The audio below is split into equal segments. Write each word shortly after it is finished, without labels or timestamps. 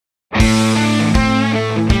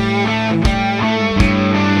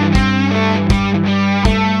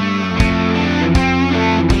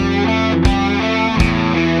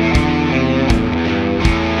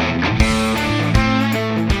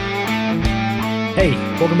Hey,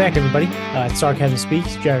 welcome back, everybody. It's Sarcasm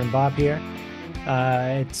Speaks. Jared and Bob here.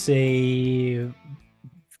 It's a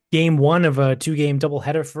game one of a two-game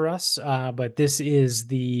doubleheader for us, but this is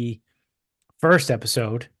the first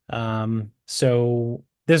episode. So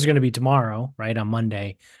this is going to be tomorrow, right, on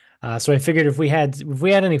Monday. So I figured if we had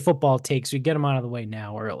any football takes, we'd get them out of the way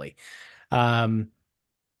now early.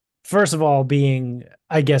 First of all, being,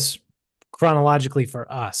 I guess, chronologically for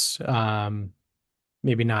us,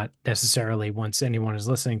 maybe not necessarily once anyone is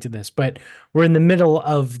listening to this, but we're in the middle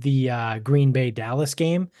of the Green Bay Dallas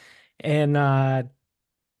game. And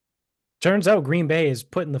turns out Green Bay is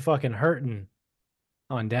putting the fucking hurting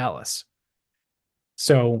on Dallas.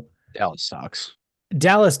 So Dallas sucks.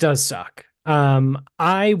 Dallas does suck.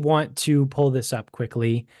 I want to pull this up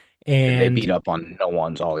quickly, And they beat and up on no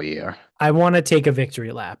ones all year. I want to take a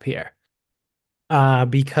victory lap here.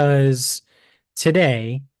 Because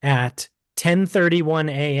today at 10:31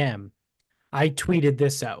 a.m., I tweeted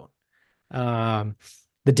this out.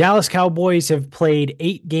 The Dallas Cowboys have played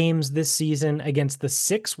 8 games this season against the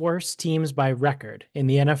 6 worst teams by record in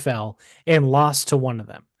the NFL and lost to one of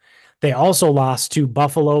them. They also lost to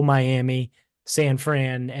Buffalo, Miami, San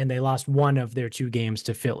Fran, and they lost one of their 2 games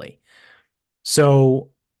to Philly. So,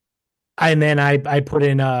 and then I put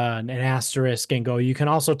in an asterisk and go, you can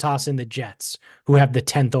also toss in the Jets, who have the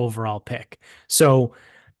 10th overall pick. So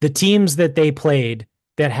the teams that they played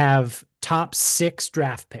that have top 6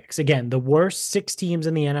 draft picks, again, the worst 6 teams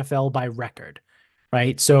in the NFL by record,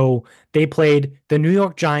 right? So they played the New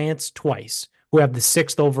York Giants twice, who have the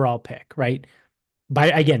 6th overall pick, right?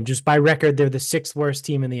 Just by record, they're the 6th worst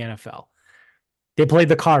team in the NFL. They played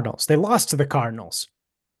the Cardinals. They lost to the Cardinals,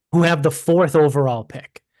 who have the 4th overall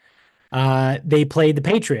pick. They played the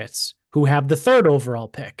Patriots, who have the 3rd overall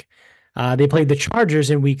pick. They played the Chargers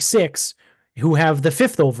in week 6, who have the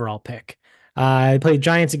 5th overall pick. They played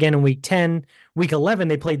Giants again in week 10. Week 11,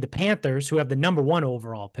 they played the Panthers, who have the number 1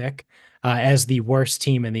 overall pick, as the worst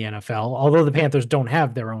team in the NFL. Although the Panthers don't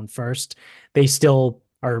have their own first, they still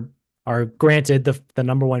are granted the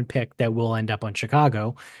number 1 pick that will end up on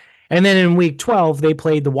Chicago. And then in week 12, they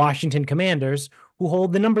played the Washington Commanders, who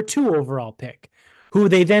hold the number 2 overall pick, who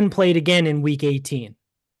they then played again in week 18.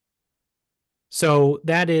 So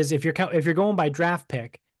that is, if you're going by draft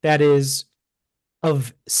pick, that is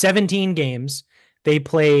of 17 games, they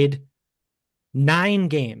played 9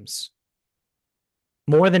 games.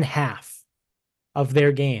 More than half of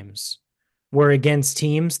their games were against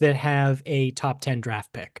teams that have a top 10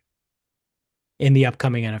 draft pick in the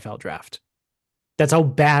upcoming NFL draft. That's how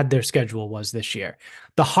bad their schedule was this year.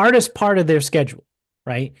 The hardest part of their schedule,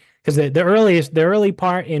 right? Because the early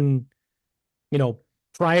part in,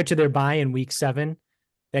 prior to their bye in week 7,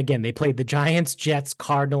 again, they played the Giants, Jets,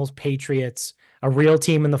 Cardinals, Patriots, a real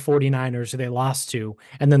team in the 49ers who they lost to,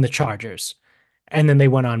 and then the Chargers. And then they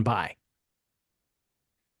went on bye.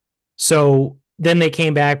 So then they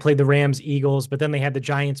came back, played the Rams, Eagles, but then they had the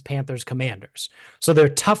Giants, Panthers, Commanders. So their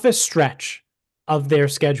toughest stretch of their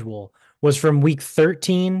schedule was from week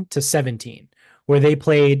 13 to 17, where they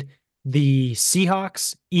played the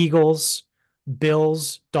Seahawks, Eagles,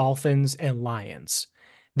 Bills, Dolphins, and Lions.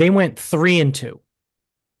 They went 3-2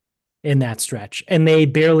 in that stretch, and they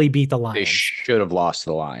barely beat the Lions. They should have lost to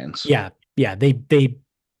the Lions. Yeah.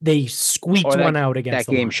 They squeaked one out against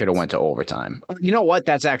that game. Should have went to overtime. You know what?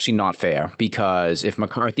 That's actually not fair, because if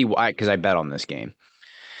McCarthy, because I bet on this game,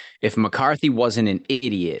 if McCarthy wasn't an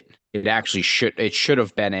idiot, it should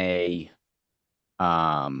have been a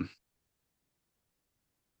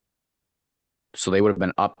so they would have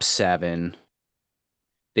been up 7.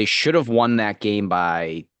 They should have won that game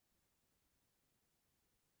by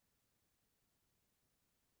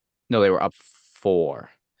no, they were up 4.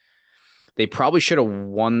 They probably should have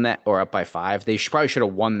won that, or up by 5. Probably should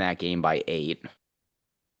have won that game by 8.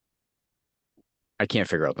 I can't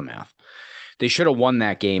figure out the math. They should have won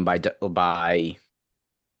that game by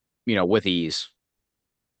with ease.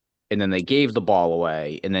 And then they gave the ball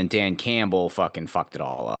away, and then Dan Campbell fucking fucked it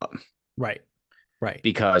all up. Right.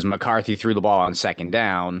 Because McCarthy threw the ball on 2nd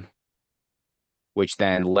down, which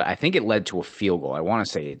then I think it led to a field goal. I want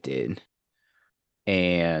to say it did.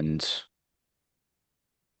 And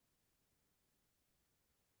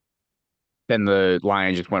then the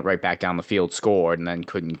Lions just went right back down the field, scored, and then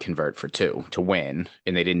couldn't convert for 2 to win.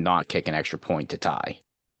 And they did not kick an extra point to tie.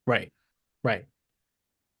 Right.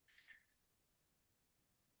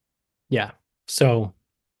 Yeah. So,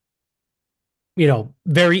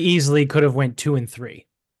 very easily could have went 2-3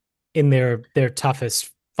 in their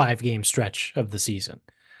toughest 5-game stretch of the season.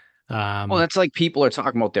 Well, that's like people are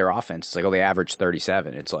talking about their offense. It's like, they averaged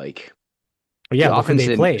 37. It's like, yeah, the offense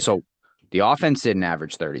they played. So the offense didn't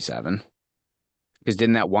average 37. Because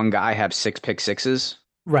didn't that one guy have 6 pick sixes?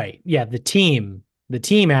 Right. Yeah, the team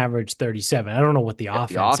averaged 37. I don't know what the Yep,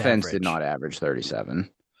 the offense offense did average. not average 37.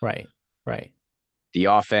 Right. Right. The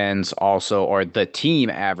offense also, or the team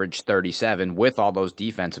averaged 37 with all those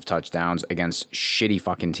defensive touchdowns against shitty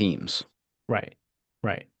fucking teams. Right.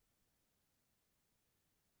 Right.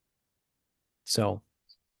 So,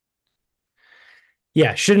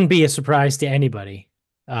 yeah, shouldn't be a surprise to anybody.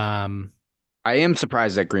 Um I am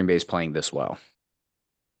surprised that Green Bay is playing this well.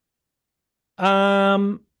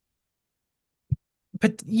 um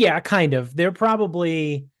but yeah, kind of. They're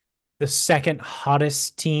probably the second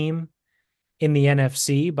hottest team in the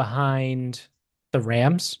NFC behind the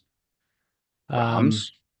Rams. Um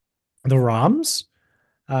Rams. the Rams,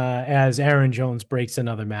 as Aaron Jones breaks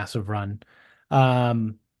another massive run.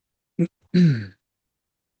 Um,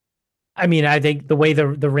 I mean, I think the way the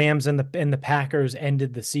Rams and the Packers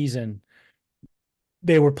ended the season,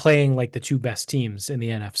 they were playing like the two best teams in the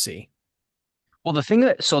NFC. Well, the thing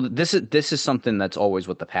that so this is something that's always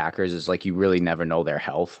with the Packers is like you really never know their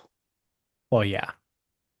health, Well, yeah,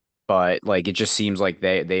 but like it just seems like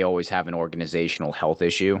they always have an organizational health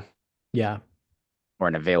issue yeah, or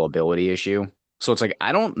an availability issue. So it's like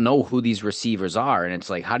I don't know who these receivers are, and it's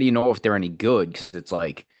like how do you know if they're any good? Because it's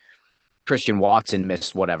like Christian Watson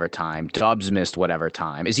missed whatever time, Dobbs missed whatever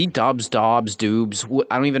time. Is he Dobbs, Dobbs, Doobs?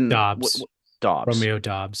 I don't even Dobbs, Dobbs. Romeo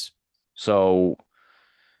Dobbs. So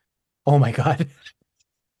Oh my God,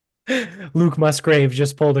 Luke Musgrave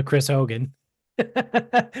just pulled a Chris Hogan.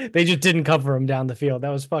 They just didn't cover him down the field. That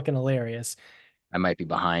was fucking hilarious. I might be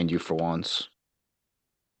behind you for once.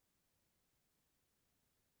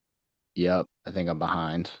 Yep, I think I'm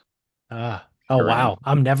behind. Oh Sure am. wow,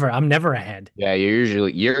 I'm never ahead. Yeah,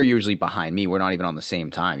 you're usually behind me. We're not even on the same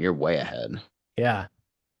time. You're way ahead. Yeah,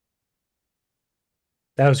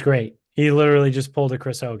 that was great. He literally just pulled a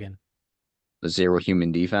Chris Hogan. The zero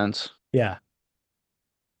human defense. Yeah.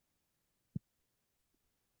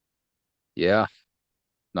 Yeah,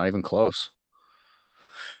 not even close.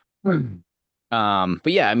 Hmm.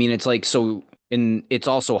 But yeah, I mean, it's like so, and it's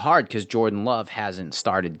also hard because Jordan Love hasn't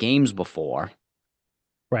started games before.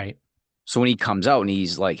 Right. So when he comes out and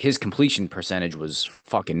he's like, his completion percentage was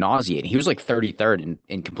fucking nauseating. He was like 33rd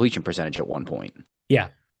in completion percentage at one point. Yeah.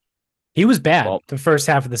 He was bad Well, the first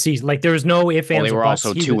half of the season. Like there was no ifs, well, ands, they or were buts.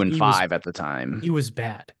 also He two was and he was five at the time. he was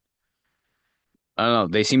bad. I don't know.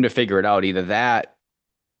 They seem to figure it out. Either that.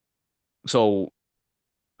 So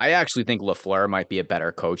I actually think LaFleur might be a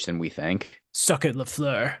better coach than we think. Suck it,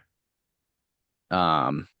 LaFleur.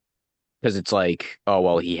 Um, because it's like, oh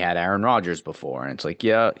well, he had Aaron Rodgers before, and it's like,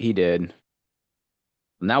 yeah, he did.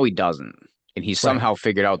 Now he doesn't, and he Right. somehow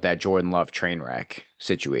figured out that Jordan Love train wreck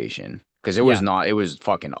situation because Yeah. it was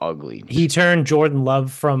fucking ugly. He turned Jordan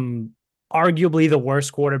Love from arguably the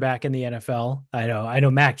worst quarterback in the NFL. I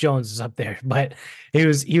know Mac Jones is up there, but he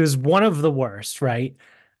was one of the worst, right?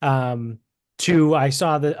 Um, I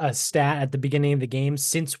saw a stat at the beginning of the game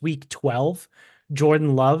since week 12,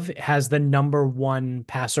 Jordan Love has the number one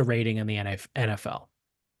passer rating in the NFL.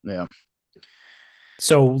 Yeah,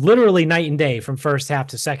 So literally night and day from first half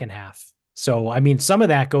to second half. So I mean, some of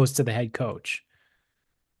that goes to the head coach.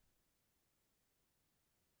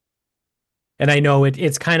 And I know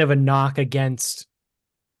it's kind of a knock against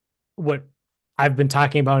what I've been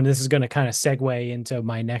talking about, and this is going to kind of segue into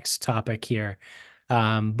my next topic here.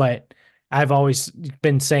 But I've always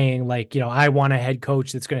been saying, like, I want a head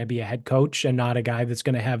coach that's going to be a head coach and not a guy that's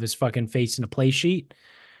going to have his fucking face in a play sheet.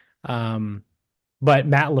 Um, but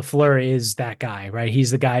Matt LaFleur is that guy, right?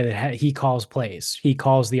 He's the guy that he calls plays. He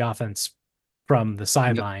calls the offense from the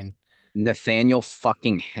sideline. Nathaniel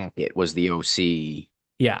fucking Hackett was the OC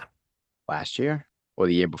Yeah. last year or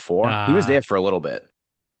the year before. He was Uh, there for a little bit.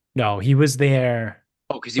 no, he was there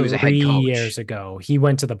Oh, because he was a three head years coach. ago. He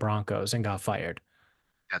went to the Broncos and got fired.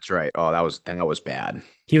 That's right. Oh, that was bad.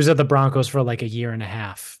 He was at the Broncos for like a year and a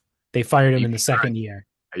half. They fired Are him you in the sure? second year.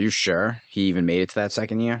 Are you sure he even made it to that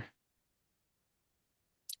second year?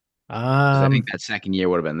 Because I think Um, that second year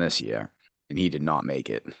would have been this year, and he did not make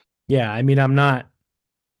it. yeah, I mean, I'm not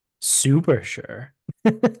super sure.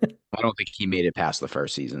 I don't think he made it past the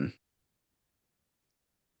first season.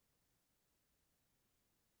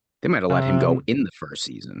 They might have let him go Um, in the first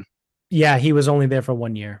season. yeah, he was only there for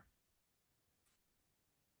 1 year.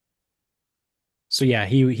 So yeah,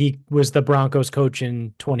 he was the Broncos coach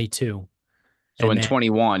in 22. So And in then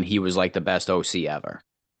 21, he was like the best OC ever.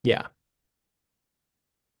 yeah,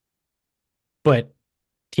 but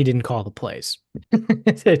he didn't call the plays.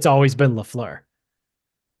 It's always been LaFleur. Yeah.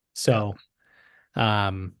 So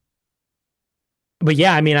um but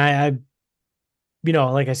yeah, I mean, I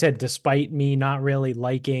like I said, despite me not really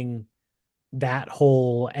liking that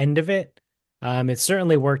whole end of it. It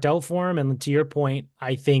certainly worked out for him. And to your point,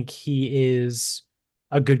 I think he is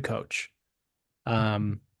a good coach.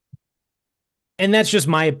 Um, and that's just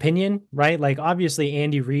my opinion, right? Like, obviously,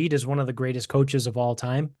 Andy Reid is one of the greatest coaches of all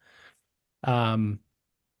time. Um,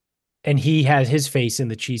 and he has his face in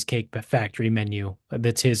the Cheesecake Factory menu.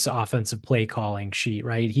 That's his offensive play calling sheet,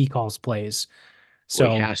 right? He calls plays. Well,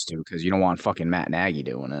 he So, has to because you don't want fucking Matt Nagy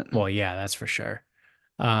doing it. well, yeah, that's for sure.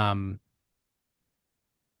 Um,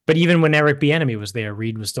 but even when Eric Bieniemy was there,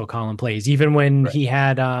 Reid was still calling plays. Even when Right. he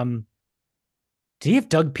had, did he have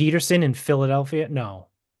Doug Peterson in Philadelphia? No.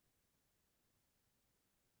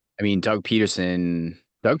 I mean, Doug Peterson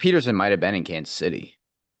might have been in Kansas City.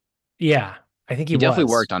 Yeah, I think he He definitely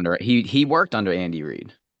was. worked under he worked under Andy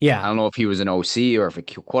Reid. I Yeah. don't know if he was an OC or if a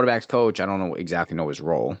quarterback's coach. I don't know exactly know his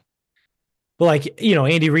role. But like, you know,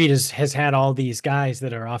 Andy Reid has had all these guys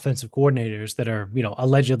that are offensive coordinators that are, you know,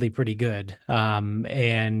 allegedly pretty good.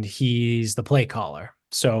 And he's the play caller.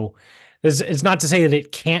 So it's not to say that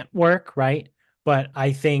it can't work, right? But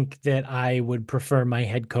I think that I would prefer my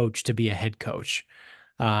head coach to be a head coach.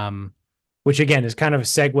 Um, which again is kind of a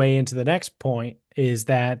segue into the next point is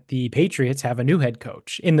that the Patriots have a new head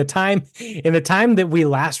coach. In the time that we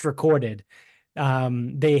last recorded,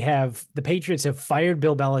 the Patriots have fired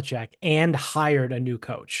Bill Belichick and hired a new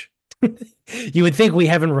coach. You would think we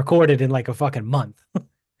haven't recorded in like a fucking month,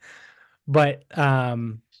 but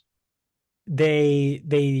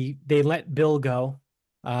they let Bill go,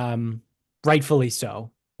 um, rightfully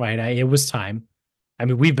so. Right, it was time. I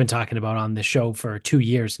mean, we've been talking about on the show for 2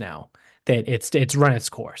 years now that it's run its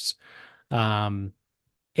course. Um,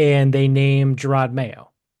 and they named Gerard Mayo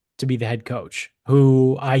to be the head coach,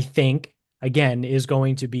 who I think again is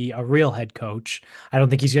going to be a real head coach. I don't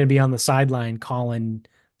think he's going to be on the sideline calling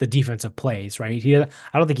the defensive plays, right?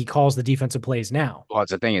 I don't think he calls the defensive plays now. Well,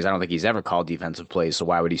 that's the thing is I don't think he's ever called defensive plays, so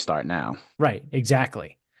why would he start now? Right,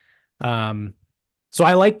 exactly. Um, so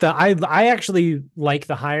I actually like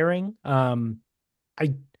the hiring.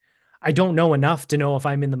 I I don't know enough to know if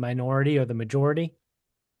I'm in the minority or the majority.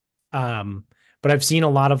 Um, but I've seen a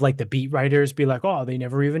lot of like the beat writers be like, "Oh, they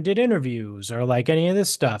never even did interviews or like any of this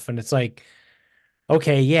stuff," and it's like,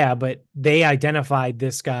 okay, yeah, but they identified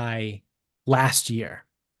this guy last year,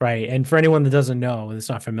 right? And for anyone that doesn't know, that's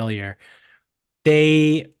not familiar,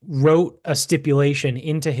 they wrote a stipulation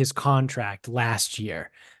into his contract last year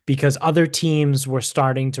because other teams were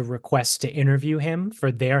starting to request to interview him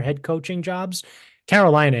for their head coaching jobs.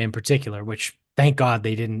 Carolina in particular, which thank God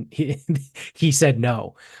they didn't, he said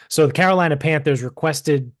no. So the Carolina Panthers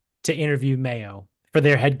requested to interview Mayo for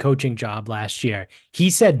their head coaching job last year. He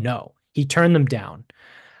said no. He turned them down.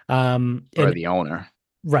 Or And the owner.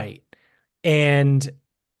 right. And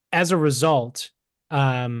as a result,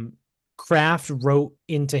 um, Kraft wrote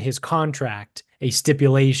into his contract a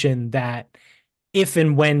stipulation that if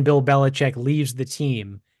and when Bill Belichick leaves the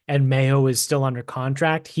team and Mayo is still under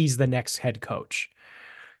contract, he's the next head coach.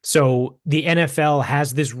 So the NFL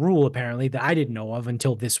has this rule apparently that I didn't know of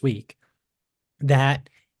until this week that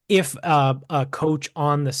if a coach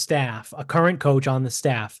on the staff, a current coach on the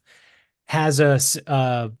staff, has a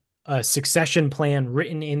succession plan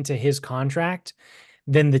written into his contract,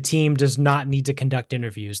 then the team does not need to conduct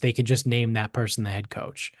interviews. They can just name that person the head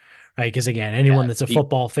coach, right? Because again, anyone Yeah. that's a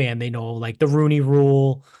football fan, they know like the Rooney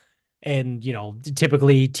Rule, and you know,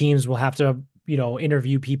 typically teams will have to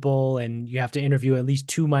interview people, and you have to interview at least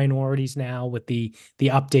two minorities now with the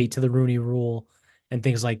update to the Rooney Rule and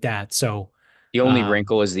things like that. So, The only um,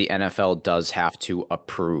 wrinkle is the NFL does have to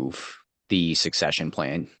approve the succession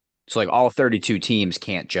plan. So like all 32 teams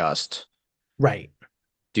can't just right,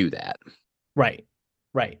 do that. right,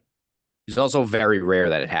 right. It's also very rare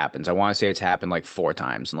that it happens. I want to say it's happened like 4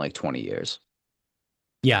 times in like 20 years.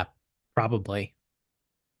 Yeah, probably.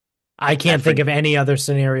 I I can't think forget of any other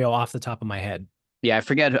scenario off the top of my head. Yeah,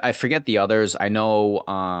 I forget the others. I know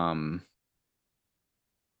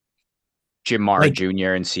Jim Mara Like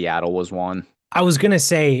Jr. in Seattle was one. I was gonna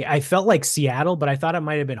say, I felt like Seattle, but I thought it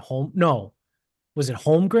might have been home. No, was it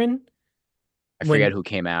Holmgren I forget when who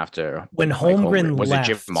came after when Mike Holmgren. Holmgren Was it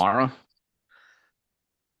Jim left? Mara?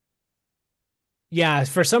 Yeah,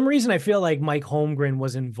 for some reason I feel like Mike Holmgren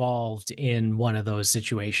was involved in one of those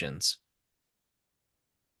situations.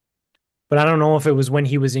 But I don't know if it was when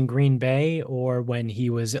he was in Green Bay or when he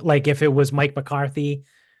was like if it was Mike McCarthy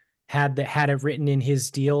had it written in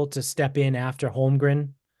his deal to step in after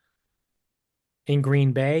Holmgren in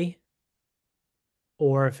Green Bay,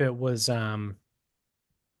 or if it was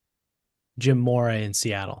Jim Mora in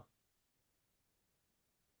Seattle.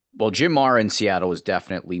 Well, Jim Mara in Seattle was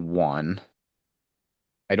definitely one.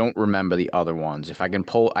 I don't remember the other ones. If I can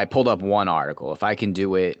I pulled up one article. If I can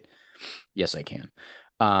do it, yes, I can.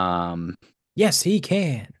 Um, Yes, he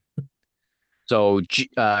can.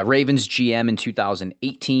 Ravens GM in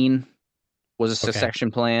 2018 was a Okay.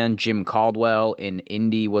 succession plan. Jim Caldwell in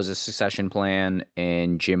Indy was a succession plan,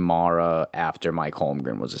 and Jim Mara after Mike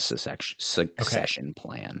Holmgren was a Okay. succession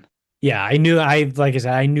plan. Yeah, I knew like I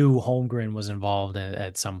said, I knew Holmgren was involved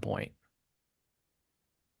at some point.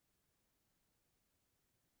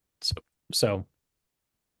 So so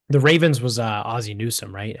the Ravens was Ozzie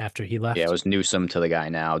Newsome, right? After he Yeah, it left. was Newsom to the guy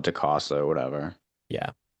now, DaCosta or whatever.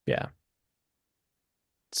 Yeah. Yeah.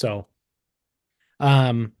 So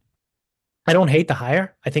um I don't hate the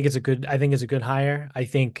hire. I think it's a good hire. I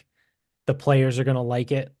think the players are gonna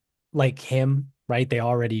like it, like him, right? They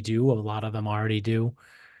already do. A lot of them already do.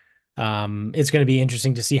 It's gonna be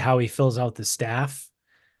interesting to see how he fills out the staff.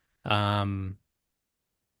 Um,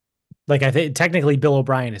 like I think technically Bill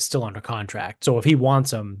O'Brien is still under contract. So if he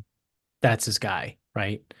wants him, that's his guy,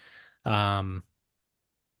 right? Um,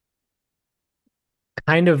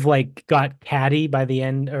 kind of like got catty by the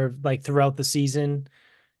end or like throughout the season.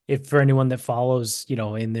 If for anyone that follows,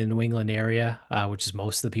 in the New England area, which is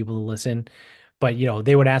most of the people who listen, but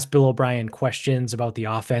they would ask Bill O'Brien questions about the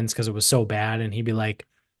offense because it was so bad, and he'd be like,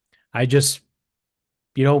 "I just,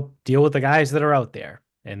 deal with the guys that are out there."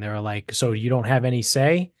 And they're like, "So you don't have any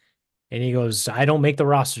say?" And he goes, "I don't make the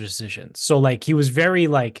roster decisions." So like he was very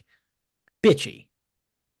like bitchy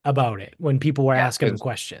about it when people were Yeah, asking him because I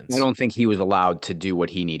questions. don't think he was allowed to do what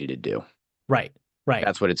he needed to do. Right, right,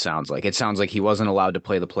 That's what it sounds like. It sounds like he wasn't allowed to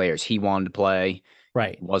play the players he wanted to play,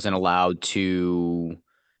 right, wasn't allowed to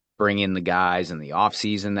bring in the guys in the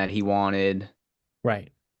offseason that he wanted.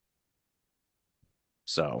 right.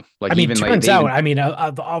 So, I like, mean, even like turns they out, even I mean,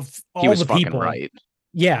 of he all was the fucking people, right.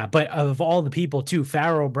 yeah, but of all the people too,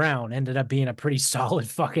 Farrell Brown ended up being a pretty solid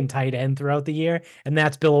fucking tight end throughout the year, and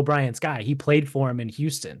that's Bill O'Brien's guy. He played for him in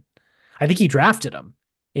Houston. I think he drafted him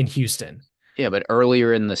in Houston. Yeah, but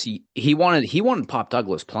earlier in the he wanted Pop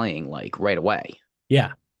Douglas playing like right away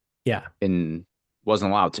Yeah, yeah, and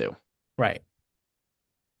wasn't allowed to. right.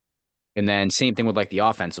 And then same thing with like the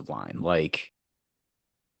offensive line. Like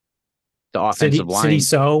the City offensive City line,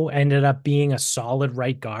 So ended up being a solid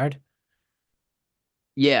right guard.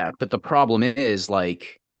 yeah, but the problem is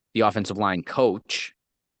like the offensive line coach,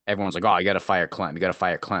 everyone's like, "Oh, you got to fire Clem. You got to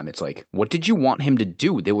fire Clem." It's like, "What did you want him to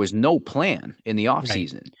do? There was no plan in the Right,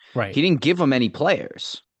 offseason. right, He didn't give him any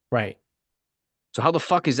players. right, So how the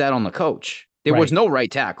fuck is that on the coach? There was right, no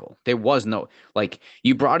right tackle. There was no like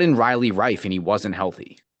you brought in Riley Reif and he wasn't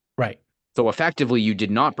healthy. right, So effectively, you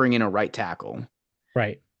did not bring in a right tackle,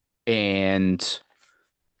 right, and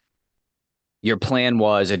your plan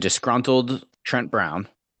was a disgruntled Trent Brown,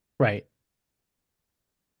 right.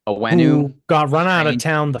 Owenu, Who got run out of Strange.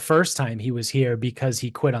 town the first time he was here because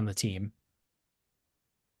he quit on the team,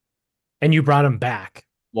 and you brought him back.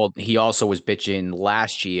 Well, he also was bitching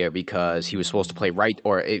last year because he was supposed to play right,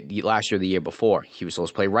 last year, the year before, he was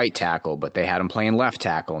supposed to play right tackle, but they had him playing left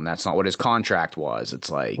tackle, and that's not what his contract was. It's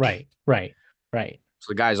like, Right, right, right.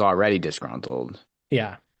 so the guy's already disgruntled.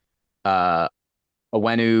 Yeah, Uh,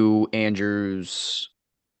 Owenu, Andrews,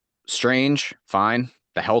 Strange, fine.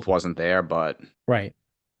 The health wasn't there, but right.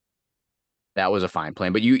 that was a fine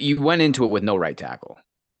plan. But you went into it with no right tackle.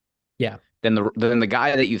 Yeah, Then the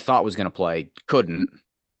guy that you thought was going to play couldn't.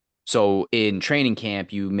 So in training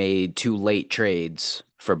camp, you made two late trades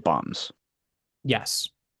for bums. yes,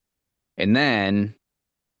 And then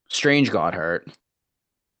Strange got hurt,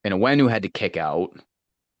 and Owenu had to kick out.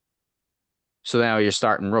 So now you're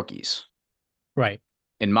starting rookies. right.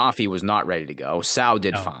 And Mafi was not ready to go. Sal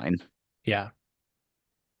did No, fine. yeah,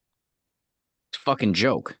 It's a fucking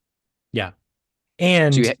joke. yeah. So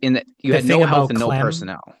And you the had thing no health about and no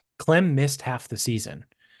personnel. Clem missed half the season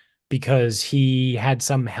because he had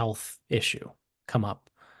some health issue come up.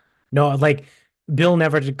 No, like Bill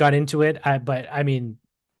never got into it, but I mean,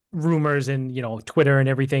 rumors and Twitter and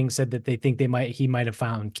everything said that they think he might have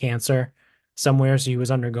found cancer somewhere, so he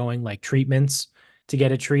was undergoing like treatments to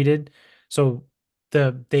get it treated. So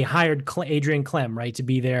they hired Adrian Clem, right, to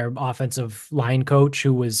be their offensive line coach,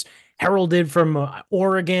 who was heralded from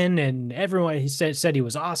Oregon, and everyone he said he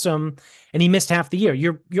was awesome, and he missed half the year.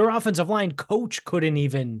 Your offensive line coach couldn't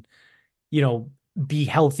even you know, be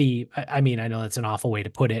healthy. I mean, I know that's an awful way to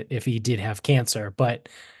put it if he did have cancer, but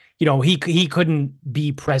he couldn't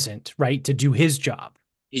be present, right, to do his job.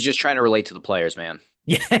 He's just trying to relate to the players, man.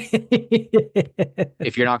 Yeah.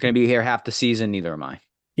 If you're not going to be here half the season, neither am I.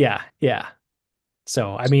 Yeah, yeah.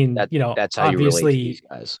 So, I mean, That's how you relate to these obviously,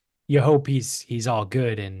 guys. you hope he's all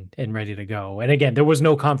good and ready to go. And again, there was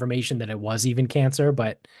no confirmation that it was even cancer,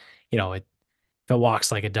 but if it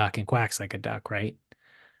walks like a duck and quacks like a duck, right?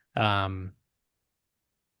 Um,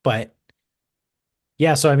 but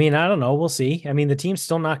yeah, so I mean, I don't know. We'll see. I mean, the team's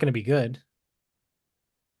still not going to be good.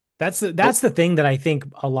 Nope. That's the thing that I think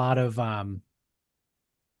a lot of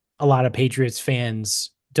Patriots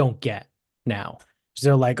fans don't get now. So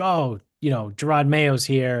they're like, oh, Gerard Mayo's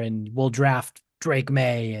here and we'll draft Drake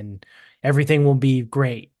May and everything will be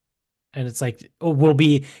great. And it's like, oh, will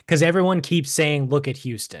be because everyone keeps saying, look at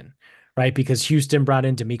Houston, right? Because Houston brought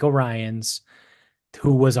in D'Amico Ryans,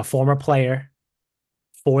 who was a former player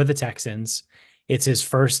for the Texans. It's his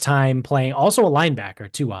first time playing, also a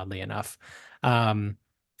linebacker, too, oddly enough. Um,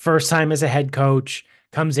 First time as a head coach,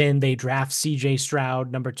 comes in, they draft CJ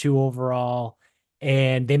Stroud, number 2 overall,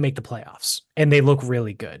 and they make the playoffs and they look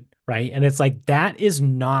really good, right? And it's like, that is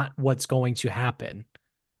not what's going to happen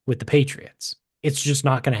with the Patriots. It's just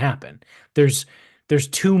not going to happen. There's there's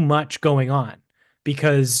too much going on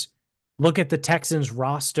because look at the Texans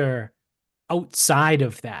roster outside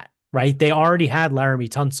of that, right? They already had Laramie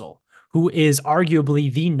Tunsil, who is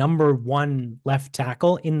arguably the number 1 left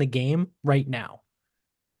tackle in the game right now.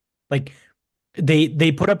 Like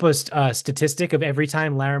they put up a statistic of every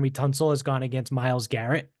time Laramie Tunsil has gone against Myles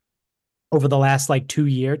Garrett over the last like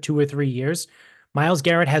 2 or 3 years. Myles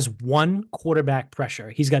Garrett has 1 quarterback pressure.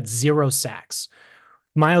 He's got 0 sacks.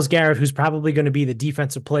 Myles Garrett, who's probably going to be the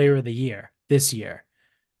defensive player of the year this year,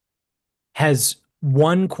 has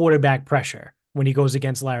 1 quarterback pressure when he goes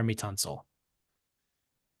against Laramie Tunsil.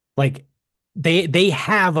 Like they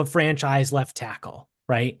have a franchise left tackle,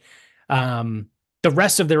 right? The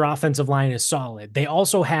rest of their offensive line is solid. They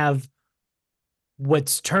also have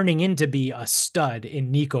what's turning into be a stud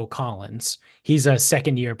in Nico Collins. He's a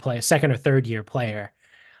second or third year player.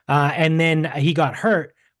 And then he got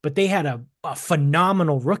hurt, but they had a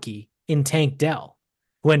phenomenal rookie in Tank Dell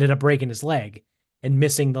who ended up breaking his leg and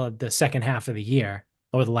missing the second half of the year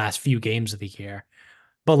or the last few games of the year.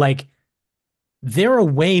 But like, they're a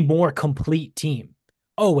way more complete team.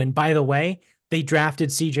 Oh, and by the way, they drafted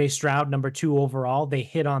CJ Stroud, number 2 overall. They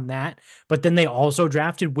hit on that. But then they also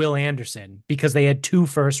drafted Will Anderson because they had 2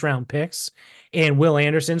 first-round picks. And Will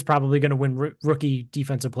Anderson's probably going to win rookie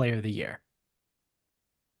defensive player of the year.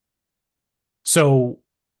 So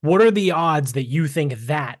what are the odds that you think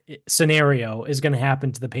that scenario is going to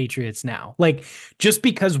happen to the Patriots now? Like, just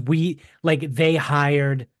because they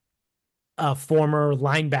hired a former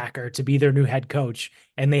linebacker to be their new head coach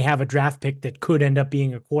and they have a draft pick that could end up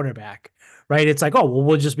being a quarterback, right? It's like, oh, well,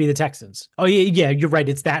 we'll just be the Texans. Oh, yeah, you're right.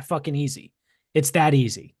 It's that fucking easy. It's that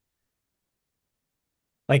easy.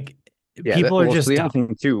 Like, Yeah. people are Well, so just the other dumb.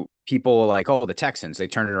 thing too, people are like, oh, the Texans, they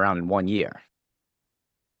turned it around in 1 year.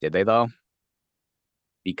 Did they though?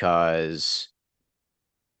 Because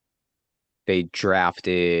they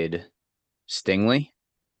drafted Stingley.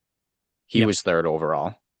 He Yep. was third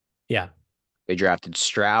overall. Yeah. They drafted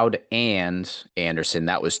Stroud and Anderson.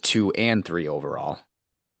 That was 2 and 3 overall.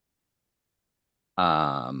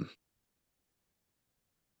 I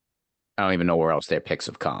don't even know where else their picks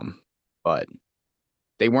have come, but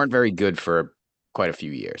they weren't very good for quite a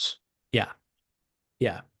few years. Yeah.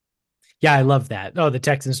 Yeah. Yeah. I love that. Oh, the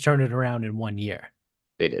Texans turned it around in 1 year.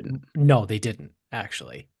 They didn't. No, they didn't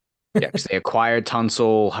actually. Yeah, because they acquired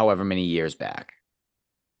Tunsil however many years back.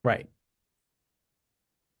 Right.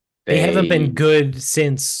 They haven't been They good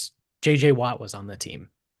since JJ Watt was on the team.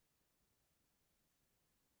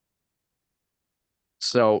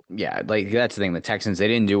 so yeah, like that's the thing. The Texans, they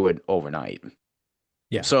didn't do it overnight.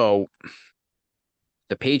 Yeah. So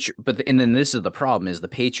and then this is the problem: is the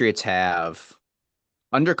Patriots have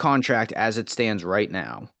under contract as it stands right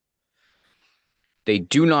now. They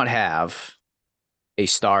do not have a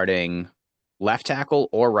starting left tackle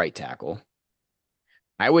or right tackle.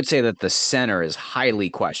 I would say that the center is highly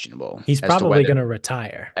questionable He's as to probably whether, going to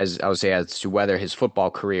retire. as I would say, as to whether his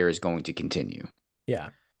football career is going to continue. Yeah.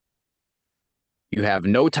 You have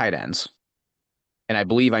no tight ends, and I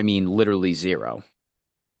mean literally zero.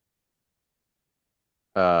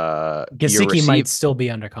 Your Gesicki receive, might still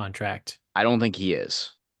be under contract. I don't think he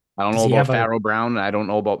is. I don't Does know he about have a Pharaoh Brown, and I don't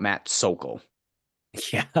know about Matt Sokol.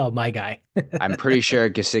 yeah, oh my guy. I'm pretty sure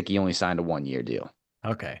Gesicki only signed a 1 year deal.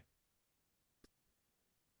 Okay.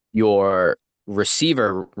 Your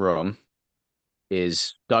receiver room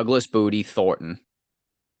is Douglas Booty, Thornton,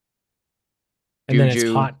 And then it's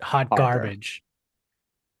Juju, hot Parker. garbage.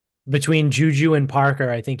 Between Juju and Parker,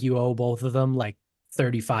 I think you owe both of them like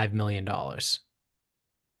 $35 million.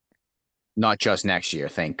 Not just next year,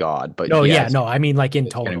 thank God. But No, yeah, yeah, no, I mean like in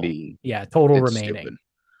it's going to total. be Yeah, total it's remaining. stupid.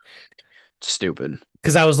 Stupid.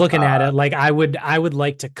 Because I was looking at Uh, it like I would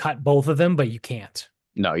like to cut both of them, but you can't.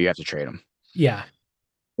 no, you have to trade him, Yeah.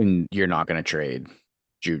 and you're not going to trade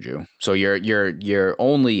Juju. So your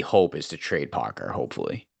only hope is to trade Parker.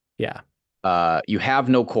 Hopefully, Yeah. you have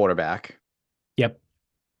no quarterback. Yep.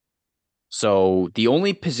 So the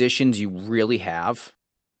only positions you really have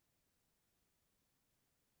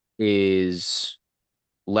is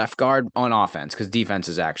left guard on offense because defense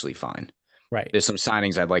is actually fine. Right. There's some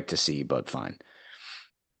signings I'd like to see, but fine.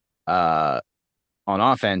 Uh, on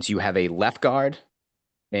offense, you have a left guard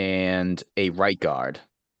and a right guard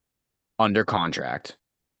under contract.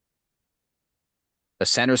 The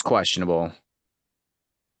center's questionable,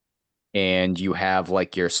 and you have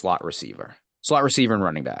like your slot receiver and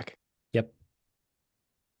running back. Yep.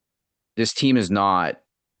 This team is not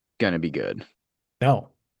going to be good. No.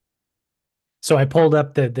 So I pulled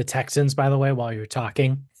up the Texans, by the way, while you were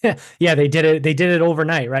talking. Yeah, they did it. They did it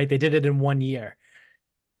overnight, right? They did it in 1 year.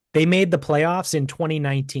 They made the playoffs in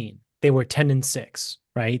 2019. They were 10-6,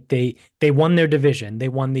 right? They won their division. They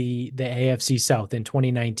won the AFC South in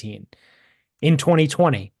 2019. In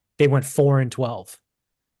 2020, they went 4-12.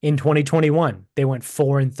 In 2021, they went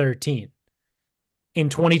 4-13. In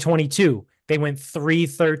 2022, they went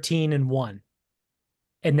 3-13-1.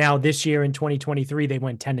 And now this year in 2023, they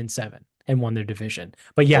went 10-7 and won their division.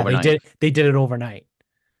 But yeah, Overnight. they did it overnight.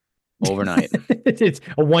 Overnight. It's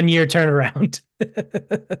a 1 year turnaround.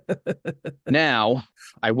 Now,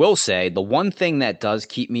 I will say the one thing that does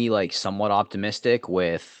keep me like somewhat optimistic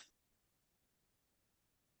with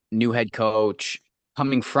new head coach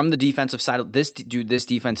coming from the defensive side of this dude, this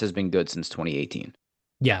defense has been good since 2018.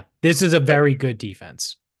 Yeah, this is a very good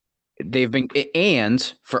defense. They've been,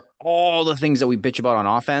 and for all the things that we bitch about on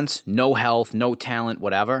offense, no health, no talent,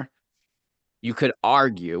 whatever, you could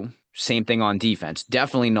argue same thing on defense.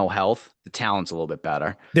 Definitely no health. The talent's a little bit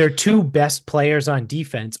better. Their two best players on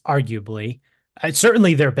defense, arguably,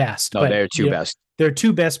 certainly their best, No, but they're two best. Their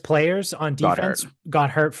two best players on defense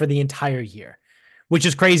got hurt for the entire year, which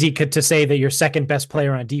is crazy to say that your second best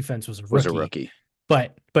player on defense was a rookie.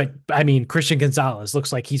 But I mean, Christian Gonzalez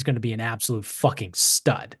looks like he's going to be an absolute fucking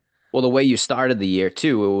stud. Well, the way you started the year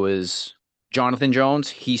too, it was Jonathan Jones.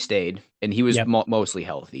 He stayed, and he was mostly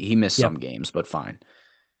healthy. He missed some games, but fine.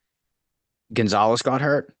 Gonzalez got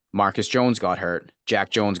hurt. Marcus Jones got hurt. Jack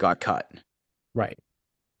Jones got cut. Right.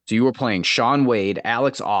 So you were playing Sean Wade,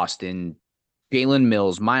 Alex Austin, Jalen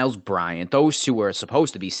Mills, Miles Bryant. Those two were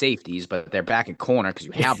supposed to be safeties, but they're back at corner because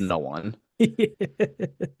you have no one.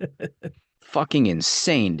 Fucking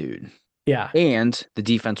insane, dude. Yeah. And the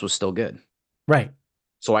defense was still good. Right.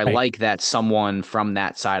 So I like that someone from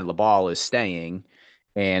that side of the ball is staying.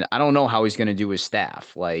 And I don't know how he's going to do his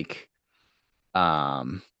staff. Like,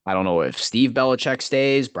 I don't know if Steve Belichick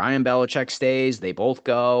stays, Brian Belichick stays. They both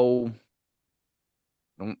go.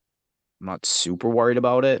 I'm not super worried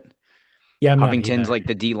about it. Yeah, Covington's like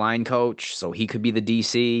the D-line coach, so he could be the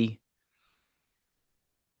DC.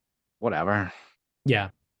 Whatever. Yeah.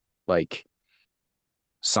 Like,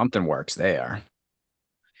 something works there.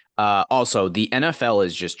 Also, the NFL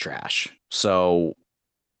is just trash. So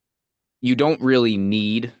you don't really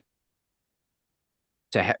need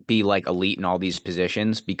to be like elite in all these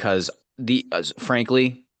positions because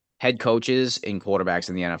frankly, head coaches and quarterbacks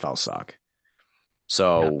in the NFL suck.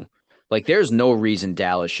 So like there's no reason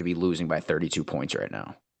Dallas should be losing by 32 points right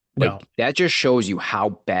now. Like that just shows you how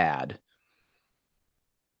bad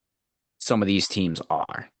some of these teams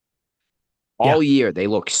are. All year, they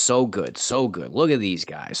look so good, so good. Look at these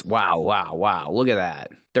guys. Wow, wow, wow. Look at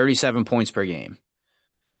that. 37 points per game.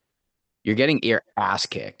 You're getting your ass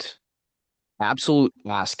kicked. Absolute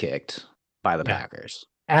ass kicked by the Packers.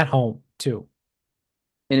 At home, too.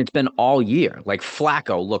 And it's been all year. Like,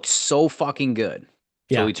 Flacco looked so fucking good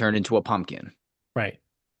until he turned into a pumpkin. Right.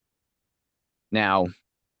 Now,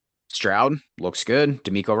 Stroud looks good.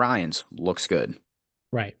 DeMeco Ryans looks good.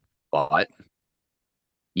 Right. But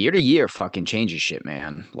year to year fucking changes shit,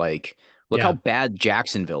 man. Like, look how bad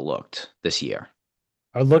Jacksonville looked this year.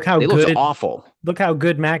 Or look how they looked awful. Look how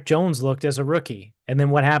good Mac Jones looked as a rookie. And then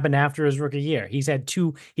what happened after his rookie year? He's had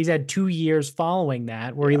two years following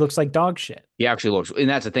that where he looks like dog shit. He actually looks, and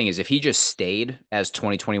that's the thing is if he just stayed as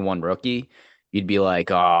 2021 rookie, you'd be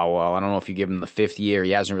like, oh, well, I don't know if you give him the fifth year.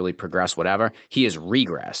 He hasn't really progressed, whatever. He has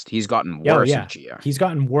regressed. He's gotten worse each year. He's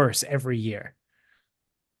gotten worse every year.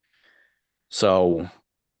 So,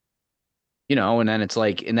 you know, and then it's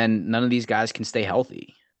like, and then none of these guys can stay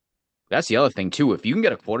healthy. That's the other thing, too. If you can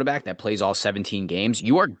get a quarterback that plays all 17 games,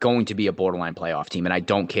 you are going to be a borderline playoff team. And I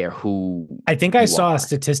don't care who. I think I saw a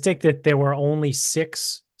statistic that there were only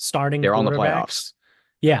 6 starting quarterbacks. On the playoffs.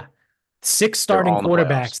 Yeah. Six They're starting all in the playoffs.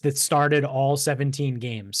 quarterbacks that started all 17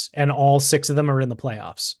 games, and all six of them are in the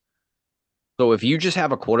playoffs. So if you just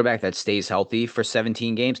have a quarterback that stays healthy for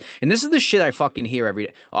 17 games, and this is the shit I fucking hear every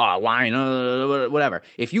day. Oh, line, whatever.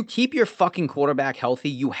 If you keep your fucking quarterback healthy,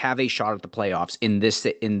 you have a shot at the playoffs in this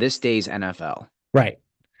day's NFL. Right.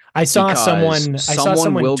 Because I saw someone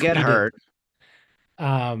someone will get tweeted, hurt.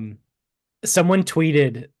 um, someone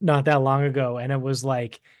tweeted not that long ago, and it was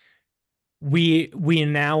like, we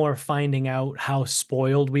now are finding out how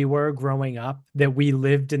spoiled we were growing up, that we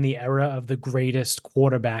lived in the era of the greatest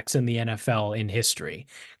quarterbacks in the NFL in history.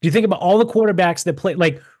 Do you think about all the quarterbacks that play?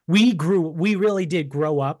 Like, we really did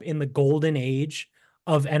grow up in the golden age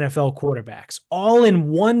of NFL quarterbacks, all in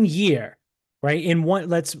one year, right? In one,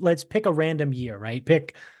 let's pick a random year, right?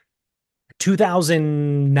 Pick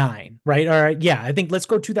 2009, right? Or yeah, I think let's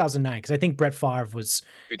go 2009 because I think Brett Favre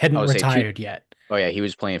I hadn't would say two. retired yet. Oh yeah, he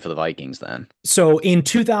was playing for the Vikings then. So in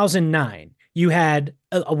 2009, you had,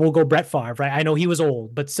 we'll go Brett Favre, right? I know he was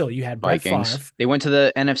old, but still, you had Brett Favre. Vikings. They went to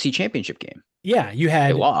the NFC Championship game. Yeah,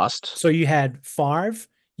 They lost. so you had Favre,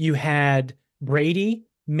 you had Brady,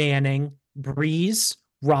 Manning, Breeze,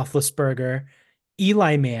 Roethlisberger,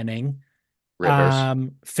 Eli Manning, Rivers.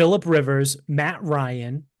 Philip Rivers, Matt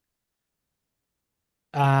Ryan,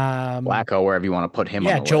 um, Flacco, wherever you want to put him on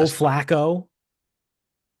yeah, the Joe list. Flacco.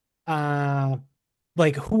 Uh,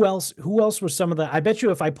 like who else? Who else were some of the? I bet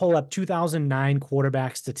you if I pull up 2009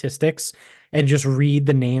 quarterback statistics and just read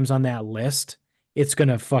the names on that list, it's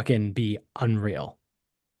gonna fucking be unreal.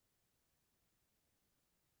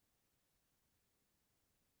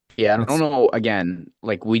 Yeah, I don't It's know. Again,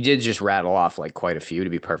 like we did just rattle off like quite a few to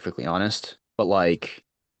be perfectly honest. But like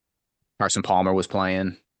Carson Palmer was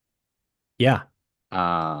playing. yeah,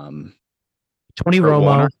 Um, Tony Kurt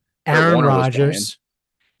Warner. Romo, Kurt Aaron Warner was playing. Rodgers.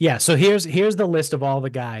 Yeah, so here's the list of all the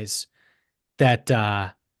guys that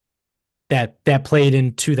that played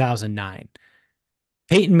in 2009.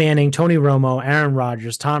 Peyton Manning, Tony Romo, Aaron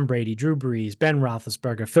Rodgers, Tom Brady, Drew Brees, Ben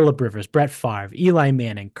Roethlisberger, Philip Rivers, Brett Favre, Eli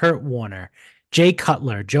Manning, Kurt Warner, Jay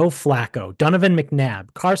Cutler, Joe Flacco, Donovan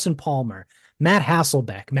McNabb, Carson Palmer, Matt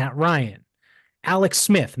Hasselbeck, Matt Ryan, Alex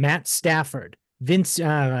Smith, Matt Stafford, Vince.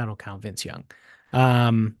 I don't count Vince Young.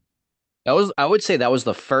 Um, That was, I would say that was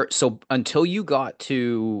the first. So until you got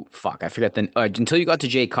to, fuck, I forget the, until you got to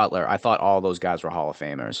Jay Cutler, I thought all those guys were Hall of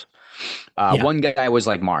Famers. yeah, One guy was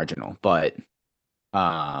like marginal, but,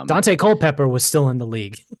 um, Dante Culpepper was still in the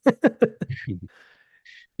league. yeah,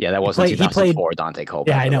 that He wasn't played. He played. 2004 Dante Yeah, I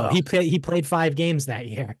Culpepper know. though. He played 5 games that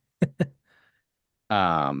year.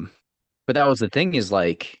 Um, but that was the thing is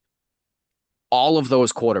like all of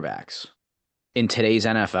those quarterbacks in today's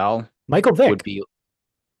NFL Michael would Vick. be,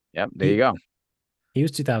 yep, there you He go. he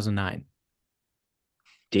was 2009.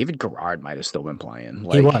 David Garrard might have still been playing.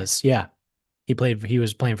 He Like, was. Yeah, he played. He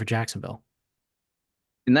was playing for Jacksonville.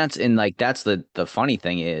 and that's the funny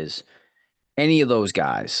thing is any of those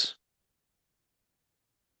guys,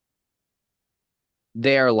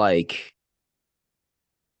 they're like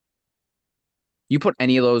you put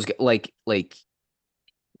any of those like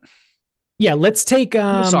Yeah, let's take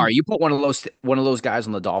I'm sorry, you put one of those guys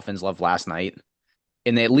on the Dolphins love last night,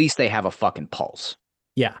 and at least they have a fucking pulse.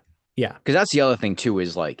 yeah. Yeah. Because that's the other thing too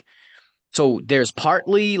is like so there's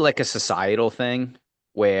partly like a societal thing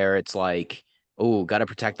where it's like, oh, got to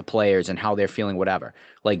protect the players and how they're feeling, whatever.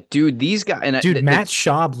 Like, dude, these guys and Dude, Matt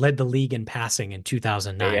Schaub led the league in passing in they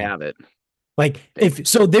 2009. have it. Like if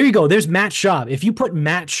so there you go. There's Matt Schaub. If you put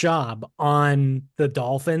Matt Schaub on the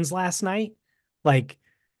Dolphins last night, like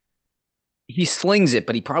He slings it,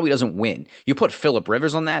 but he probably doesn't win. You put Philip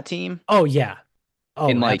Rivers on that team, oh yeah.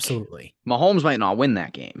 and Oh, like absolutely. Mahomes might not win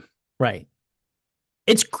that game. Right.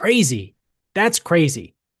 It's crazy. That's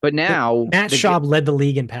crazy. But That now Matt Schaub led the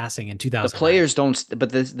league in passing in the 2009. players don't. But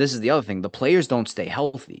this is the other thing. The players don't stay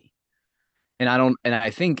healthy, and I don't. And I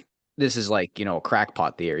think this is like a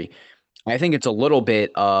crackpot theory. I think it's a little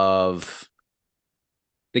bit of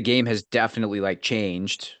the game has definitely like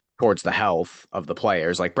changed towards the health of the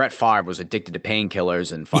players. Like Brett Favre was addicted to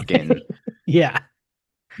painkillers and fucking Yeah.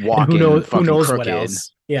 And walking who fucking knows what crooked.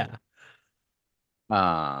 else? Yeah.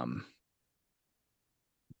 Um,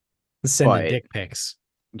 Sending but dick pics.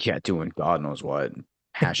 yeah, doing God knows what,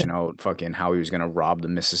 hashing out fucking how he was gonna rob the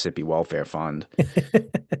Mississippi Welfare Fund.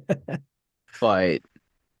 But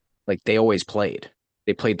like they always played.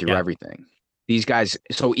 They played through Yeah. everything. These guys,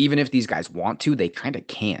 so even if these guys want to, they kind of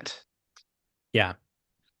can't. Yeah.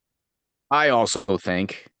 I also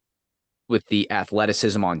think with the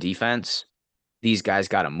athleticism on defense, these guys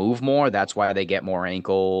got to move more. That's why they get more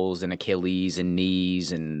ankles and Achilles and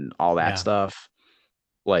knees and all that Yeah. stuff.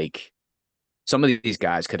 Like Some of these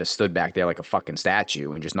guys could have stood back there like a fucking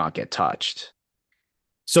statue and just not get touched.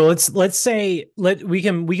 So let's say we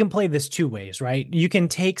can play this two ways, right? You can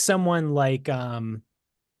take someone like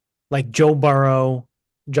Joe Burrow,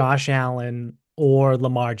 Josh Allen, or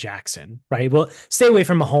Lamar Jackson, right? Well, stay away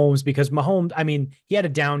from Mahomes because Mahomes, I mean, he had a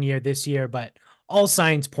down year this year, but all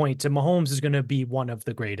signs point to Mahomes is going to be one of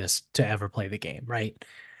the greatest to ever play the game, right?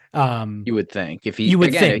 You would think if You he would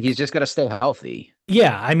again, he's think. just got to stay healthy.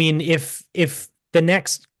 Yeah, I mean, if the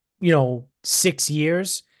next, 6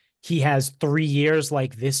 years he has 3 years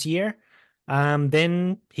like this year,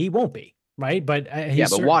 then he won't be, right? But Yeah, he's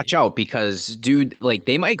but watch certainly out because, dude, like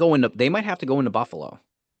they might have to go into Buffalo.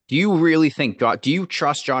 Do you really think? Do you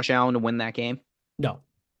trust Josh Allen to win that game? no,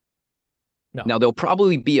 no. Now they'll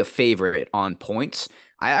probably be a favorite on points.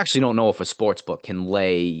 I actually don't know if a sports book can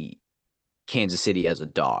lay Kansas City as a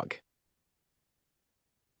dog.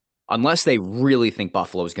 Unless they really think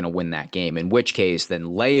Buffalo is going to win that game, in which case, then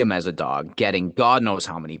lay him as a dog, getting God knows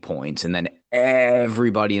how many points, and then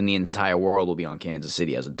everybody in the entire world will be on Kansas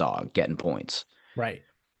City as a dog, getting points. Right.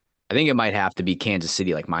 I think it might have to be Kansas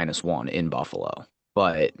City like -1 in Buffalo,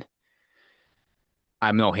 but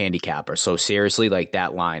I'm no handicapper. So seriously, like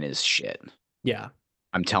that line is shit. Yeah.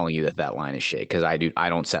 I'm telling you that that line is shit because I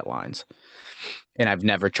don't set lines, and I've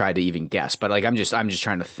never tried to even guess. But like I'm just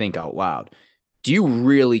trying to think out loud. Do you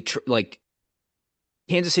really like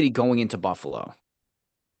Kansas City going into Buffalo?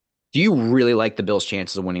 Do you really like the Bills'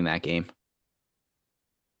 chances of winning that game?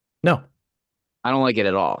 No, I don't like it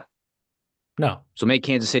at all. no. So make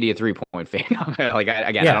Kansas City a 3-point favorite. Like again, I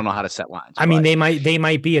Yeah. don't know how to set lines, I mean, but they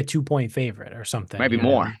might be a 2 point favorite or something. might be You know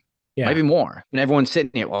what I more. mean? Might Yeah. be more. And everyone's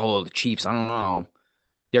sitting here, oh, the Chiefs, I don't know.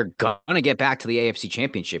 They're gonna get back to the AFC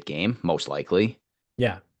Championship game, most likely.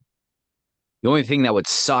 Yeah. The only thing that would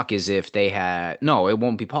suck is if they had no, it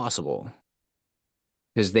won't be possible.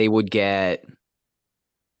 Because they would get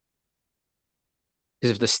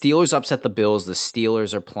because if the Steelers upset the Bills, the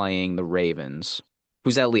Steelers are playing the Ravens.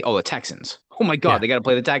 Who's that lead? Oh, the Texans. Oh my God, Yeah. they got to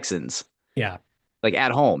play the Texans. Yeah. Like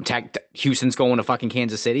at home. Houston's going to fucking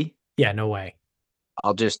Kansas City. Yeah. No way.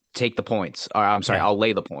 I'll just take the points. Or I'm sorry, Yeah. I'll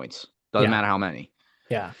lay the points. Doesn't Yeah. matter how many.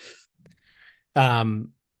 Yeah.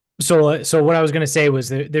 Um, so what I was going to say was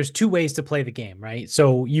there's two ways to play the game, right?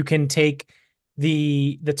 So you can take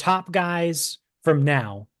the top guys from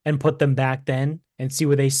now and put them back then and see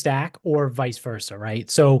where they stack, or vice versa, right?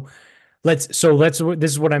 So let's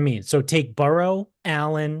this is what I mean. So take Burrow,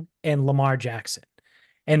 Allen, and Lamar Jackson,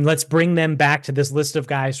 and let's bring them back to this list of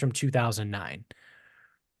guys from 2009.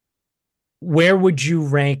 Where would you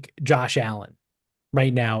rank Josh Allen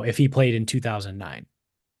right now if he played in 2009?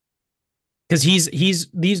 Because he's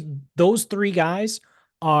those three guys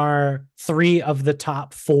are three of the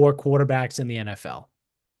top four quarterbacks in the NFL,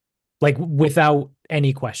 like without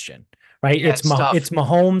any question, right? Yeah, It's it's tough. It's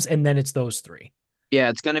Mahomes, and then it's those three. Yeah,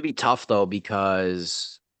 it's going to be tough though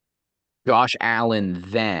because Josh Allen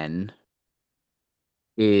then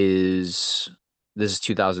is this is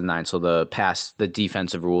 2009, so the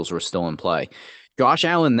defensive rules were still in play. Josh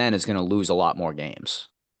Allen then is going to lose a lot more games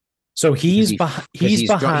So because he's he's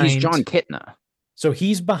John behind. Kitna. So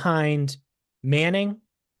he's behind Manning,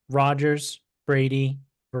 Rodgers, Brady,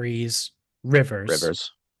 Breeze, Rivers,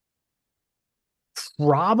 Rivers.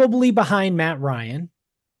 probably behind Matt Ryan.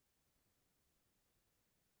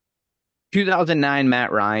 2009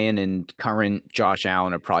 Matt Ryan and current Josh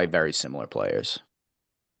Allen are probably very similar players.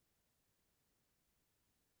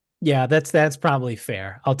 Yeah, that's probably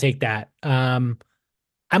fair. I'll take that.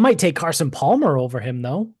 I might take Carson Palmer over him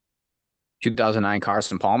though. 2009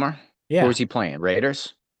 Carson Palmer. Where Yeah. was he playing?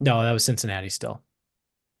 Raiders? No, that was Cincinnati still.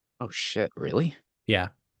 Oh shit, really? Yeah.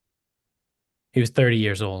 He was 30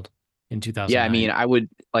 years old in Yeah, I mean,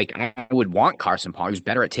 2009. I would want Carson Palmer. He was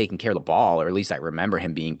better at taking care of the ball, or at least I remember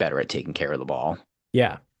him being better at taking care of the ball.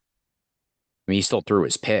 Yeah. I mean, he still threw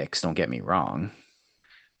his picks, don't get me wrong.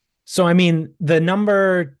 So, I mean, the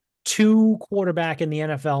number two quarterback in the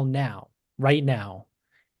NFL now, right now,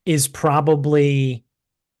 is probably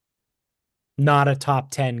not a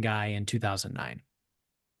top 10 guy in 2009.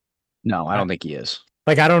 No, I I, don't think he is.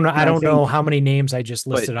 like, I don't know. And I I don't know think, how many names I just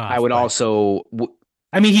but listed I off, would but also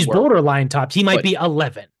I mean, he's work. borderline top. He might But be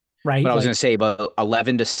 11, right? I was gonna Like, say, but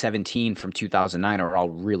 11 to 17 from 2009 are all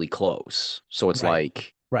really close. So it's right,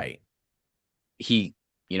 like right. he,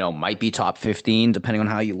 might be top 15 depending on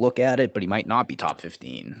how you look at it, but he might not be top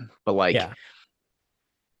 15. But like Yeah.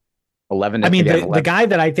 11 I to mean, again, the 11 guy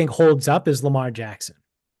that I think holds up is Lamar Jackson.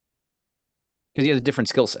 because he has a different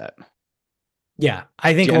skill set. Yeah,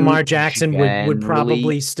 I think Lamar Jackson would Generally,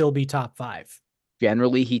 probably still be top five.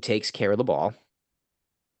 generally he takes care of the ball.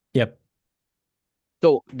 Yep.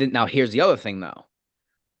 So now here's the other thing though.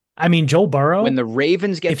 I mean, Joe When Burrow, the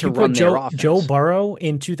Ravens get if to you put run their Joe offense, Burrow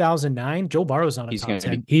in 2009, Joe Burrow's not a he's top going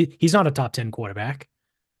to be 10. He's not a top 10 quarterback.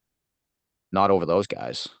 not over those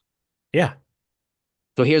guys. Yeah.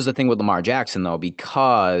 So here's the thing with Lamar Jackson though,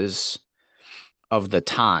 because of the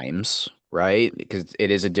times, right? Because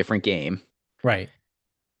it is a different game. Right.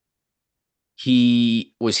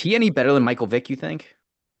 He any better than Michael Vick, you think?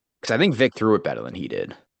 Because I think Vick threw it better than he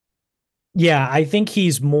did. Yeah, I think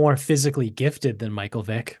he's more physically gifted than Michael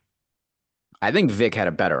Vick. I think Vick had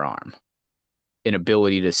a better arm, an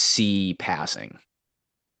ability to see passing.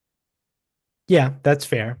 Yeah, that's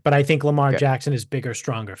fair. But I think Lamar Okay. Jackson is bigger,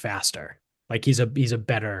 stronger, faster. Like he's a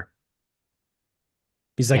better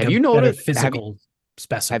he's like Have a you better noticed physical have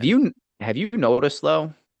specimen. you have you noticed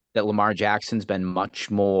though that Lamar Jackson's been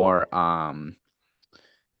much more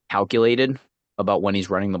calculated about when he's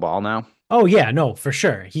running the ball now? Oh yeah, no, for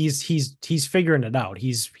sure. He's figuring it out.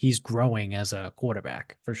 He's growing as a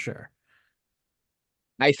quarterback, for sure.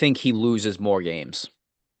 I think he loses more games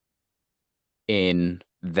in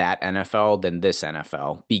that NFL than this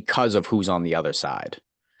NFL because of who's on the other side.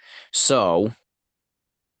 So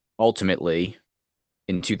ultimately,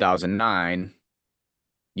 in 2009,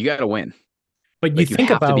 you got to win. But you Like you think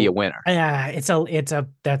have to be a about winner. it's a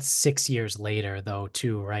that's 6 years later though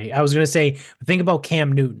too, right? I was gonna say think about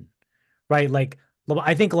Cam Newton, right? Like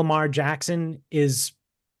I think Lamar Jackson is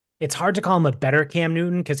it's hard to call him a better Cam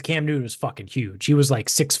Newton because Cam Newton was fucking huge. He was like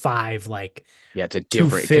 6'5", like Yeah, it's a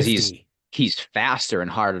different because 250. he's faster and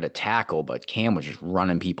harder to tackle, but Cam was just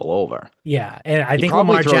running people over. Yeah. And I He think probably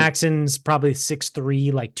Lamar throws Jackson's probably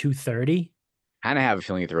 6'3", like 230. kind of have a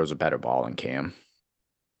feeling he throws a better ball than Cam.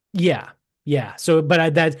 Yeah. Yeah. So,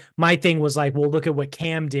 but that my thing was like, well, look at what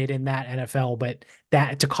Cam did in that NFL, but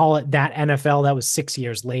that to call it that NFL, that was 6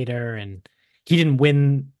 years later, and he didn't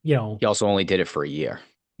win. He also only did it for a year.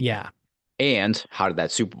 Yeah. And how did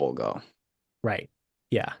that Super Bowl go? Right.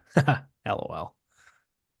 Yeah. LOL.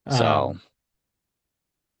 So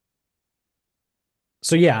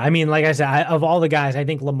So yeah, I mean, like I said, of all the guys, I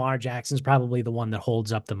think Lamar Jackson's probably the one that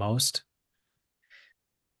holds up the most.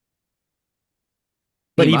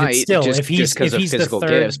 he But even might still, just because if of he's the physical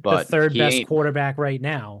gifts, third the but third best quarterback right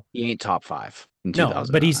now, he ain't top 5 in no,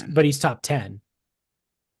 but he's 2009. top 10.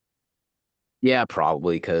 Yeah,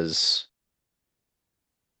 probably because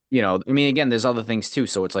I mean, again, there's other things too.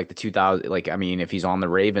 So it's like the 2000, like, I mean, if he's on the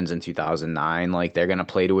Ravens in 2009, like they're gonna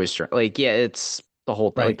play to his strength. Like, yeah, it's the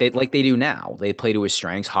whole thing. Right. Like they do now. They play to his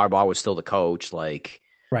strengths. Harbaugh was still the coach. Like,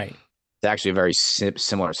 Right. it's actually a very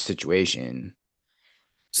similar situation.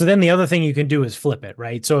 So then the other thing you can do is flip it,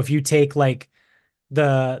 right? So if you take like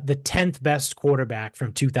the 10th best quarterback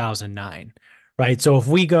from 2009, right? So if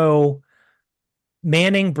we go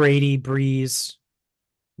Manning, Brady, Breeze,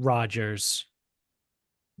 Rodgers,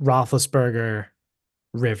 Roethlisberger,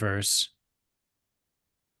 Rivers,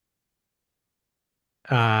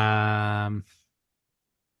 um,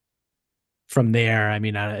 from there, I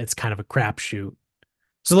mean, it's kind of a crapshoot.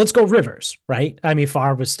 So let's go Rivers, right? I mean,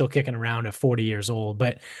 Favre was still kicking around at 40 years old,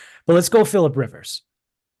 but let's go Philip Rivers.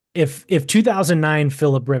 If 2009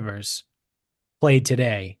 Philip Rivers played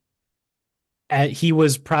today, he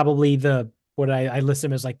was probably the what I list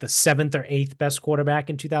him as like the 7th or 8th best quarterback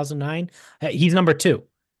in 2009. He's number 2.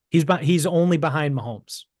 He's only behind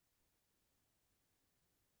Mahomes.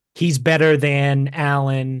 He's better than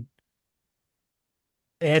Allen.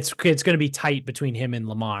 It's going to be tight between him and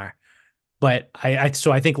Lamar, but I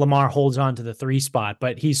think Lamar holds on to the 3 spot,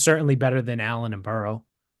 but he's certainly better than Allen and Burrow.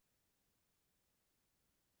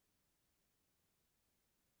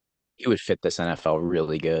 He would fit this NFL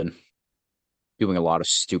really good, doing a lot of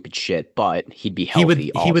stupid shit, but he'd be He would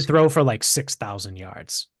healthy he would also. throw for like 6,000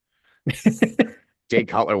 yards. Jay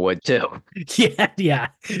Cutler would too. Yeah, yeah.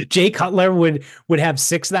 Jay Cutler would have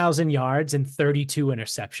 6,000 yards and 32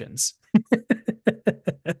 interceptions.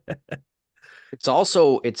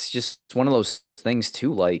 It's just one of those things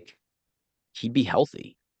too. Like he'd be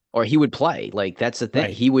healthy or he would play. Like that's the thing.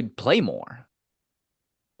 Right. He would play more.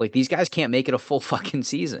 Like these guys can't make it a full fucking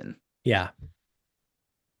season. Yeah.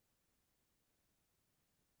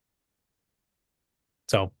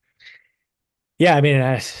 So, yeah, I mean,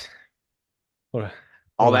 what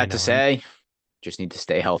All do I that to know? say, just need to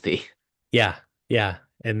stay healthy. Yeah, yeah,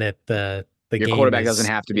 and that the Your game quarterback doesn't is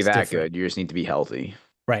have to be is that different. good. You just need to be healthy.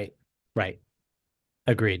 Right. Right.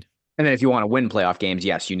 Agreed. And then if you want to win playoff games,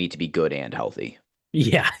 yes, you need to be good and healthy.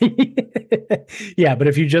 Yeah. Yeah, but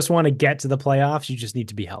if you just want to get to the playoffs, you just need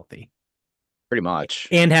to be healthy Pretty much.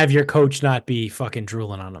 and have your coach not be fucking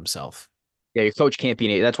drooling on himself. Yeah, your coach can't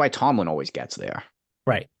be. That's why Tomlin always gets there.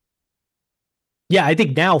 Right. Yeah, I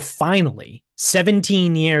think now finally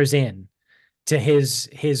 17 years in to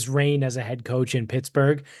his reign as a head coach in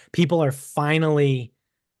Pittsburgh, people are finally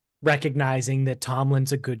recognizing that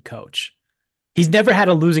Tomlin's a good coach. He's never had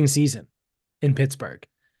a losing season in Pittsburgh.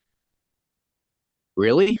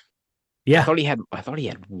 Really? I Yeah. thought he had. I thought he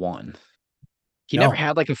had one. He never No.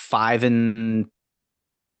 had like a 5-11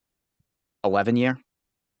 year.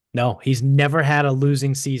 No, he's never had a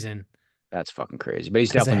losing season That's fucking crazy. But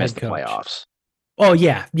he's as a definitely head missed the coach. playoffs. Oh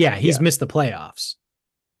yeah, yeah, he's Yeah, missed the playoffs.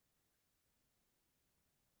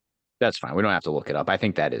 that's fine. We don't have to look it up. I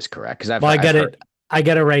think that is correct because Well, I've heard. I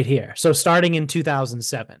got it right here. So starting in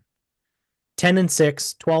 2007, 10 and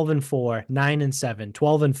 6, 12 and 4, 9 and 7,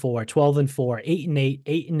 12 and 4, 12 and 4, 8 and 8,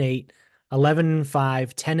 8 and 8, 11 and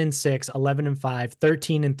 5, 10 and 6, 11 and 5,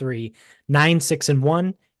 13 and 3, 9, 6 and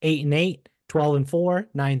 1, 8 and 8, 12 and 4,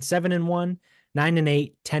 9, 7 and 1, 9 and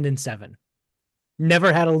 8, 10 and 7.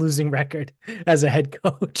 Never had a losing record as a head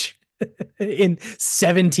coach in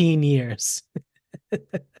 17 years.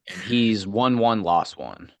 And he's won one, lost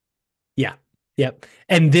one. Yeah. Yep.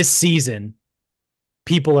 And this season,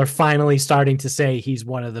 people are finally starting to say he's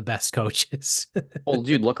one of the best coaches. Well,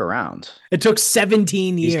 dude, look around. It took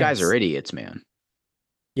 17 years. These guys are idiots, man.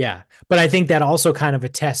 Yeah. But I think that also kind of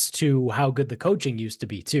attests to how good the coaching used to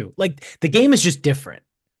be, too. Like the game is just different,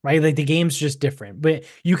 right? Like the game's just different. But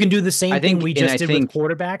you can do the same thing we just did with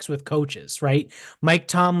quarterbacks with coaches, right? Mike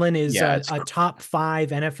Tomlin is a top 5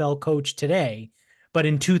 NFL coach today, but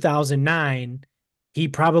in 2009, he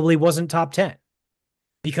probably wasn't top 10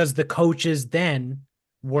 because the coaches then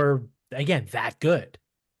were, again, that good.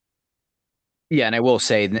 Yeah, and I will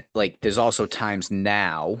say, like, there's also times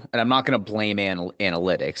now, and I'm not going to blame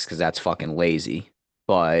analytics because that's fucking lazy,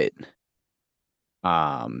 but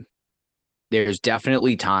there's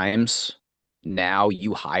definitely times now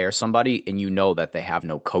you hire somebody and you know that they have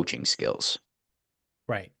no coaching skills.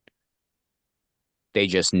 Right. They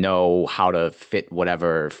just know how to fit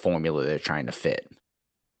whatever formula they're trying to fit.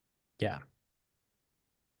 Yeah.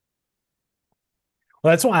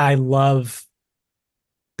 Well, that's why I love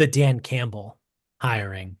the Dan Campbell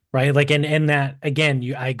hiring, right? Like, and that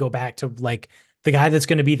again, I go back to like the guy that's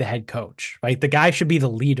going to be the head coach, right? The guy should be the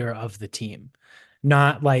leader of the team,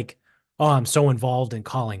 not like, oh, I'm so involved in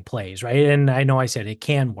calling plays, right? And I know I said it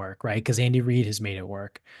can work, right? Because Andy Reid has made it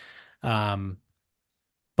work. But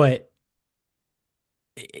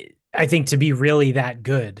I think to be really that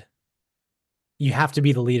good, you have to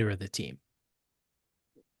be the leader of the team.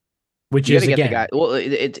 Which you is got to get again, the guy. Well,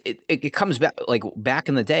 it comes back like back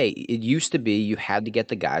in the day. It used to be you had to get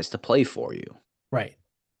the guys to play for you. Right.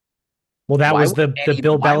 Well, that Why was would the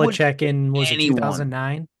Bill why would Belichick in was it anyone?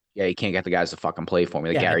 2009? Yeah, you can't get the guys to fucking play for me.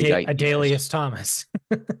 Like Yeah, Gary Dight years. Adalius Thomas.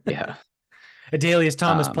 Yeah. Adalius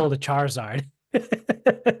Thomas pulled a Charizard.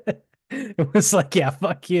 It was like, yeah,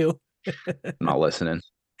 fuck you. I'm not listening.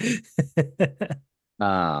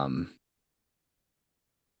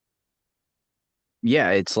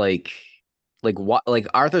 Yeah, it's like what like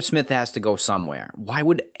Arthur Smith has to go somewhere. Why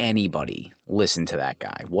would anybody listen to that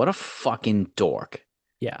guy? What a fucking dork.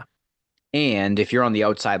 Yeah. And if you're on the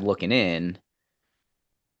outside looking in,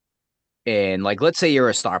 and like let's say you're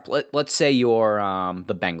a star, let's say you're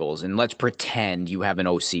the Bengals, and let's pretend you have an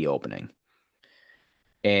OC opening.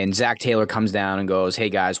 And Zach Taylor comes down and goes,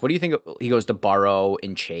 "Hey guys, what do you think?" He goes to Burrow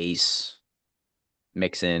and Chase,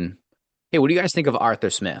 Mixon. Hey, what do you guys think of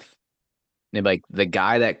Arthur Smith? And like the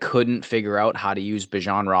guy that couldn't figure out how to use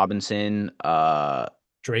Bijan Robinson,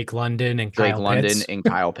 Drake London and Drake Kyle London Pitts. and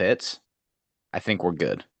Kyle Pitts. I think we're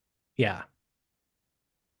good. Yeah.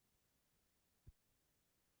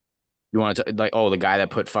 You want to like, oh, the guy that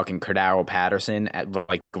put fucking Cordero Patterson at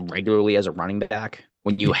like regularly as a running back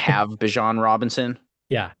when you have Bijan Robinson.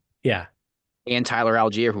 Yeah. Yeah. And Tyler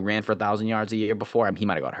Algier, who ran for 1,000 yards a year before. I mean, he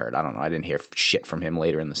might have got hurt. I don't know. I didn't hear shit from him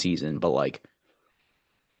later in the season, but like,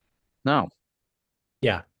 no.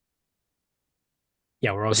 Yeah.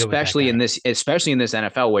 Yeah, we're all especially in this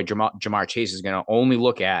NFL where Ja'Marr Chase is going to only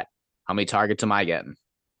look at how many targets am I getting?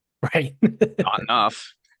 Right. Not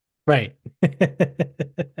enough. Right.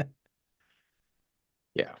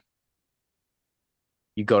 Yeah.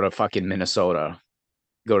 You go to fucking Minnesota,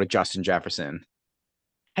 go to Justin Jefferson.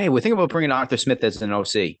 Hey, we're thinking about bringing Arthur Smith as an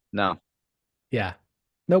OC. No. Yeah.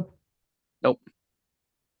 Nope. Nope.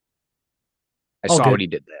 I saw what he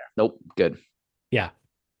did there. Nope. Good. Yeah.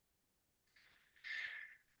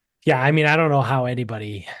 Yeah. I mean, I don't know how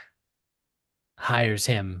anybody hires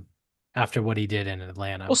him after what he did in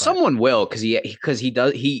Atlanta. Well, someone will because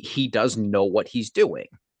he does know what he's doing.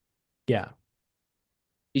 Yeah.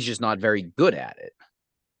 He's just not very good at it.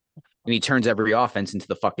 And he turns every offense into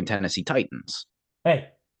the fucking Tennessee Titans. Hey.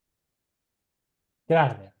 Get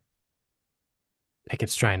out of there.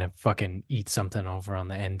 Pickett's trying to fucking eat something over on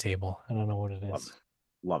the end table. I don't know what it Love, is.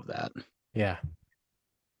 love that. Yeah.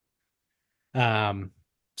 Um,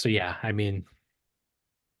 so yeah, I mean,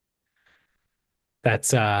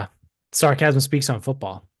 that's sarcasm speaks on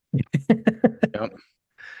football. Yep.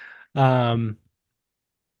 Um,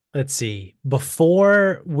 let's see.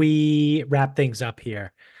 Before we wrap things up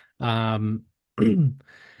here, um,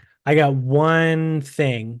 I got one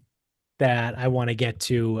thing that I want to get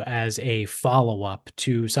to as a follow up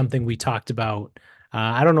to something we talked about.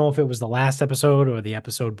 I don't know if it was the last episode or the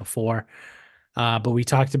episode before, but we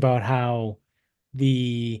talked about how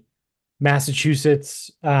the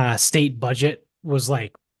Massachusetts state budget was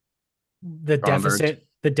like the Cronenberg. deficit.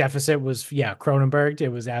 The deficit was, yeah, Cronenberg. It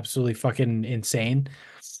was absolutely fucking insane.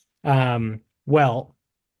 Well,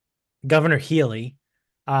 Governor Healy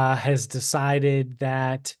has decided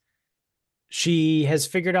that she has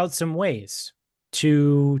figured out some ways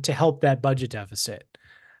to help that budget deficit.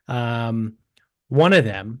 Um, One of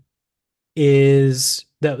them is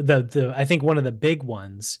the I think one of the big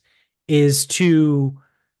ones is to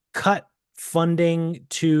cut funding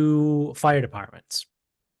to fire departments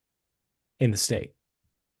in the state.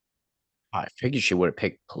 I figured she would have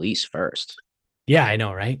picked police first. Yeah, I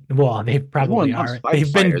know, right? Well, they Everyone probably loves are.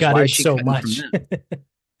 They've been firefighters. Why is gutted she so cutting from much. them?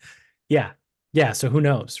 Yeah. Yeah, so who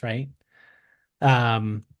knows, right?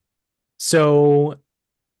 Um so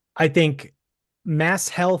I think Mass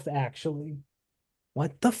Health actually,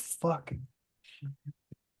 what the fuck?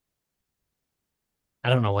 I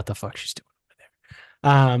don't know what the fuck she's doing over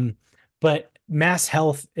there. But Mass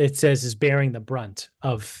Health, it says, is bearing the brunt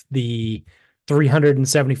of the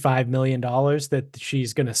 $375 million that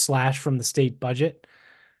she's going to slash from the state budget.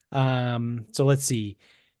 So let's see.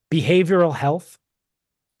 Behavioral health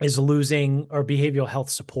is losing, or behavioral health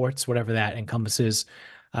supports, whatever that encompasses,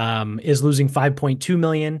 is losing 5.2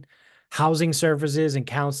 million. Housing services and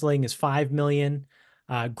counseling is 5 million.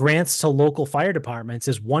 Grants to local fire departments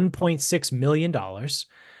is $1.6 million.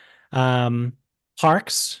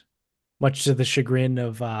 Parks, much to the chagrin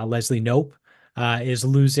of Leslie Knope, is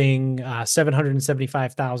losing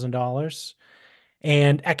 $775,000.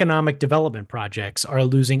 And economic development projects are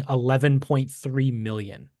losing 11.3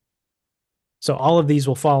 million. So all of these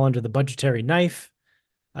will fall under the budgetary knife.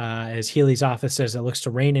 As Healy's office says, it looks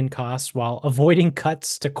to rein in costs while avoiding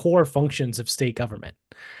cuts to core functions of state government.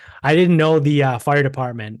 I didn't know the fire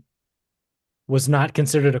department was not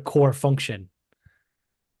considered a core function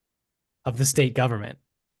of the state government.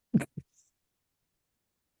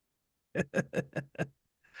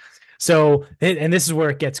 So, and this is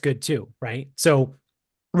where it gets good too, right? So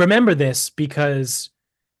remember this, because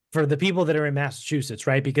for the people that are in Massachusetts,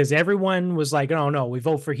 right? Because everyone was like, oh no, we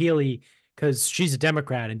vote for Healy because she's a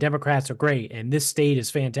Democrat and Democrats are great and this state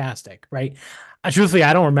is fantastic, right? Truthfully,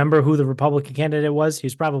 I don't remember who the Republican candidate was.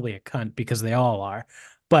 He's probably a cunt because they all are.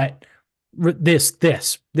 But this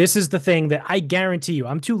is the thing that I guarantee you,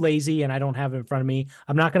 I'm too lazy and I don't have it in front of me.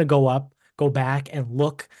 I'm not going to go back and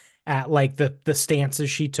look at like the stances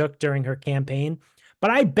she took during her campaign. But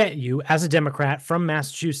I bet you, as a Democrat from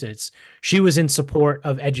Massachusetts, she was in support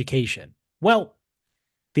of education. Well,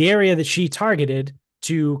 the area that she targeted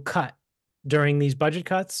to cut during these budget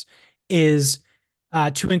cuts is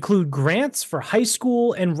to include grants for high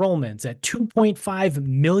school enrollments at $2.5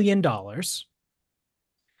 million.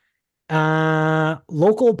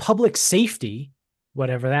 Local public safety,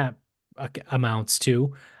 whatever that amounts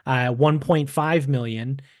to, 1.5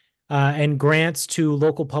 million, and grants to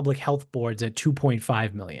local public health boards at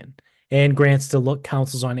 2.5 million, and grants to look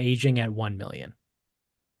councils on aging at 1 million.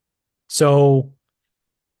 So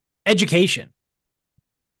education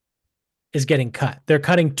is getting cut. They're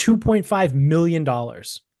cutting $2.5 million out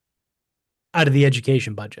of the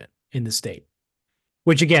education budget in the state,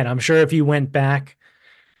 which again, I'm sure if you went back,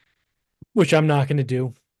 which I'm not going to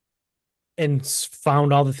do, and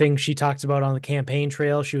found all the things she talked about on the campaign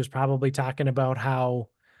trail, she was probably talking about how,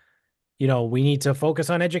 you know, we need to focus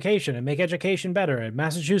on education and make education better. And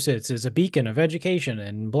Massachusetts is a beacon of education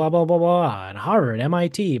and blah, blah, blah, blah. And Harvard,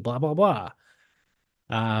 MIT, blah, blah, blah.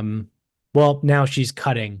 Well, now she's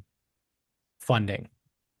cutting funding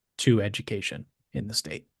to education in the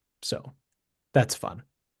state. So that's fun.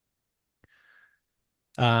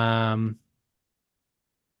 The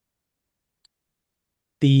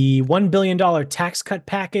 $1 billion tax cut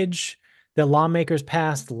package that lawmakers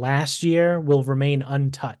passed last year will remain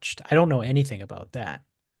untouched. I don't know anything about that.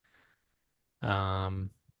 I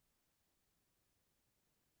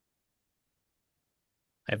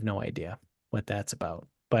have no idea what that's about,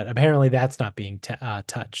 but apparently that's not being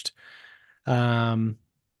touched. Oh,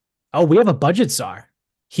 we have a budget czar.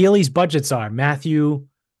 Healy's budget czar, Matthew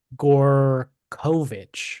Gore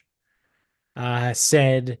Gorkovich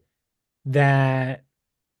said that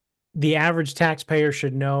the average taxpayer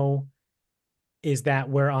should know is that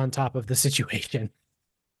we're on top of the situation.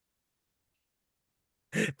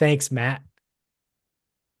 Thanks, Matt.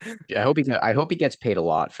 I hope he gets paid a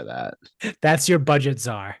lot for that. That's your budget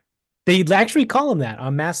czar. They actually call him that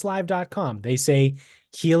on masslive.com. They say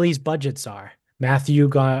Healy's budget czar, Matthew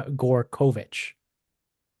Gorkovich.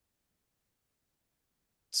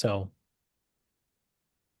 So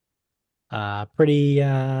pretty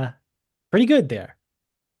good there.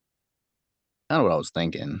 I don't know what I was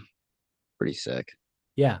thinking. Pretty sick.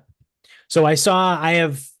 Yeah. So I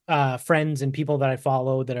have friends and people that I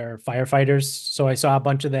follow that are firefighters. So I saw a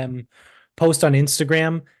bunch of them post on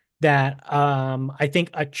Instagram that I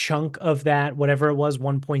think a chunk of that, whatever it was,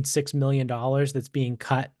 $1.6 million that's being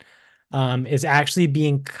cut, is actually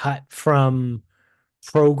being cut from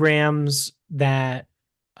programs that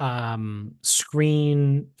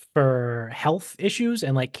screen for health issues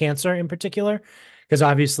and like cancer in particular. Because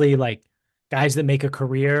obviously, like guys that make a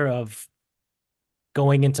career of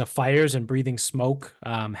going into fires and breathing smoke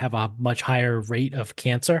have a much higher rate of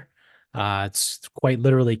cancer. It's quite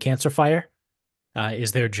literally cancer fire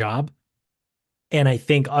is their job. And I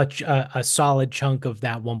think a solid chunk of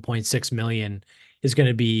that 1.6 million is going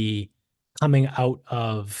to be coming out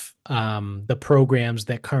of the programs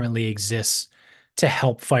that currently exist to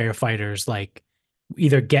help firefighters like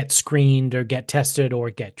either get screened or get tested or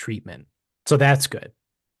get treatment. So that's good.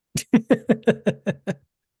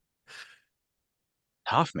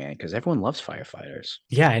 Tough, man, because everyone loves firefighters.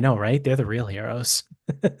 Yeah, I know, right? They're the real heroes.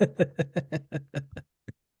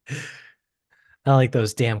 Not like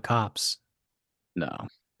those damn cops. No.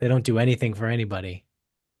 They don't do anything for anybody.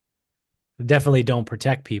 They definitely don't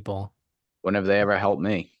protect people. When have they ever helped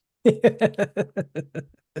me?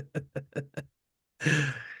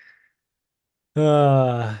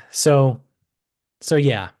 So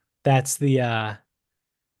yeah, that's the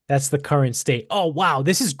current state. Oh wow,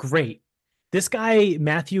 this is great. This guy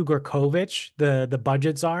Matthew Gorkovich, the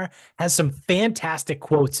budget czar, has some fantastic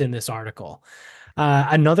quotes in this article.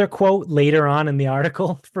 Another quote later on in the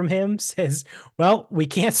article from him says, "Well, we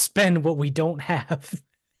can't spend what we don't have."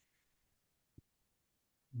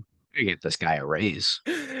 You get this guy a raise.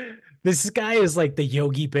 This guy is like the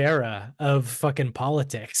Yogi Berra of fucking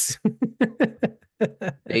politics.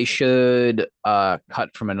 They should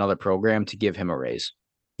cut from another program to give him a raise.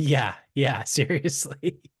 Yeah,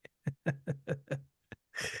 seriously.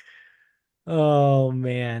 Oh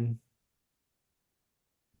man.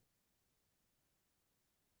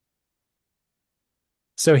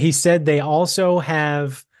 So he said they also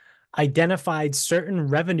have identified certain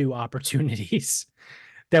revenue opportunities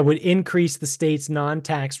that would increase the state's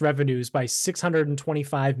non-tax revenues by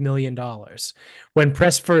 $625 million. When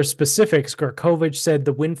pressed for specifics, Gorkovich said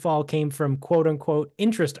the windfall came from quote unquote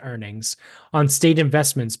interest earnings on state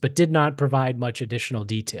investments, but did not provide much additional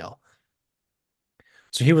detail.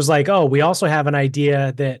 So he was like, oh, we also have an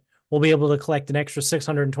idea that we'll be able to collect an extra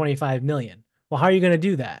 625 million. Well, how are you going to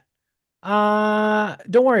do that?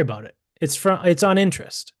 Don't worry about it. It's on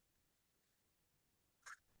interest.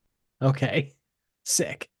 Okay.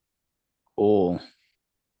 Sick. Oh,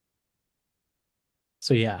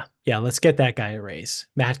 So yeah, let's get that guy a raise.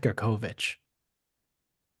 Matt Gorkovich.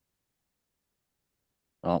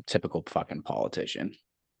 well, typical fucking politician.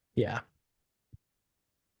 Yeah.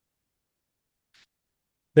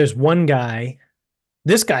 There's one guy.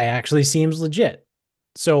 This guy actually seems legit.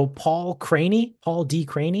 So Paul D.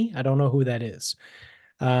 Craney, I don't know who that is.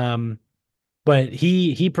 But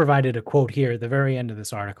he provided a quote here at the very end of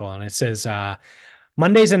this article, and it says,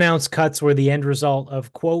 Monday's announced cuts were the end result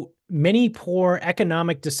of, quote, many poor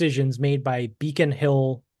economic decisions made by Beacon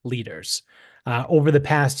Hill leaders over the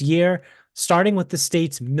past year, starting with the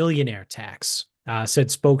state's millionaire tax, said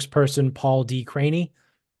spokesperson Paul D. Craney.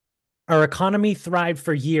 Our economy thrived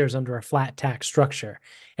for years under a flat tax structure,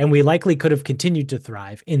 and we likely could have continued to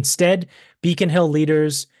thrive. Instead, Beacon Hill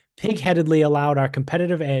leaders pig-headedly allowed our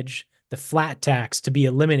competitive edge, the flat tax, to be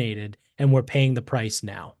eliminated, and we're paying the price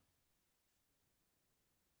now.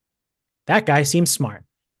 That guy seems smart.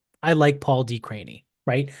 I like Paul D. Craney,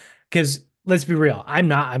 right? Because let's be real, I'm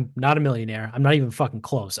not a millionaire. I'm not even fucking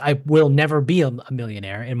close. I will never be a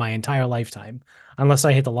millionaire in my entire lifetime unless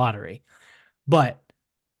I hit the lottery. But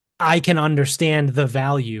I can understand the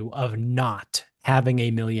value of not having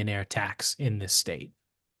a millionaire tax in this state.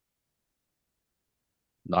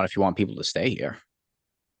 Not if you want people to stay here.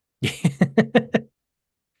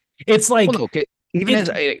 It's like, well, no, even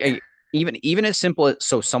as even as simple as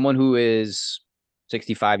so someone who is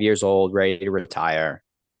 65 years old, ready to retire,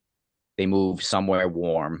 they move somewhere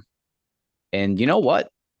warm. And you know what?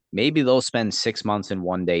 Maybe they'll spend 6 months and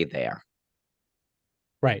 1 day there.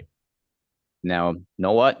 Right. Now,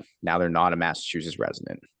 know what? Now they're not a Massachusetts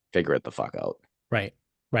resident. Figure it the fuck out. Right.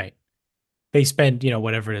 Right. They spend,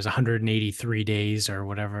 whatever it is, 183 days or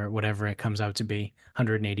whatever it comes out to be,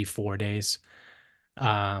 184 days.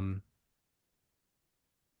 Um,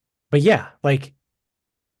 but yeah, like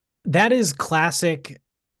that is classic,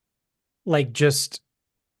 like just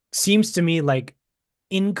seems to me like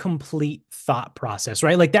incomplete thought process,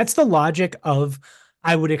 right? Like that's the logic of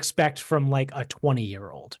I would expect from like a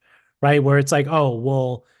 20-year-old, right? Where it's like, oh,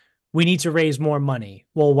 well, we need to raise more money.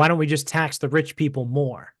 Well, why don't we just tax the rich people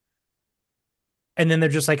more? And then they're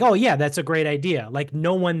just like, oh, yeah, that's a great idea. Like,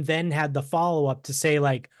 no one then had the follow up to say,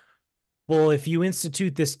 like, well, if you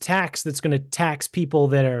institute this tax that's going to tax people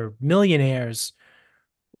that are millionaires,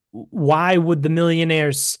 why would the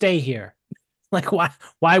millionaires stay here? Like,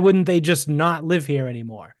 why wouldn't they just not live here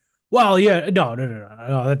anymore? Well, yeah,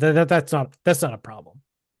 no. That's not a problem.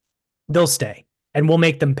 They'll stay, and we'll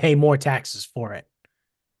make them pay more taxes for it.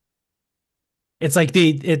 It's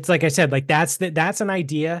like I said, like that's an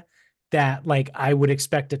idea that like I would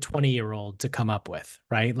expect a 20-year-old to come up with,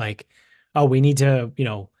 right? Like, oh, we need to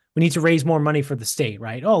raise more money for the state,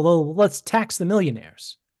 right? Oh, well, let's tax the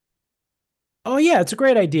millionaires. Oh yeah, it's a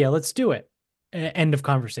great idea. Let's do it. End of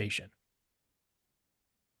conversation.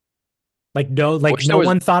 I Like wish there no was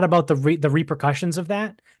one thought about the repercussions of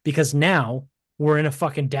that because now we're in a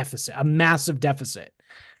fucking deficit, a massive deficit,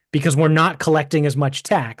 because we're not collecting as much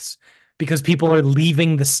tax because people are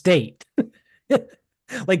leaving the state.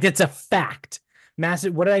 Like that's a fact.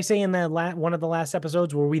 Massive. What did I say in the one of the last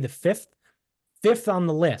episodes? Were we the fifth on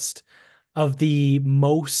the list of the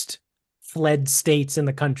most fled states in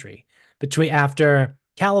the country between after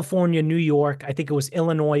California, New York, I think it was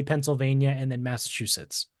Illinois, Pennsylvania, and then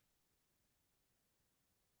Massachusetts.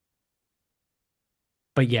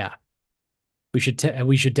 But yeah, we should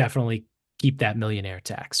definitely keep that millionaire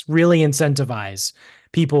tax. Really incentivize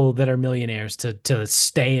people that are millionaires to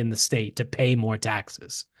stay in the state to pay more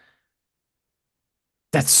taxes.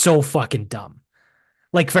 That's so fucking dumb.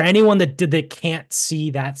 Like for anyone that can't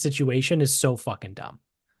see that situation is so fucking dumb.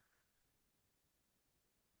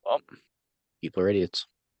 well, people are idiots.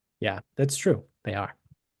 Yeah, that's true. They are.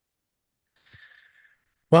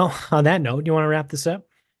 Well, on that note, do you want to wrap this up?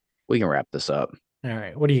 We can wrap this up. All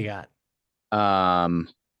right. What do you got? Um,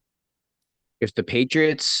 if the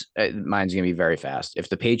Patriots, mine's gonna be very fast. If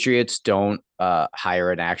the Patriots don't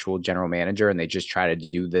hire an actual general manager and they just try to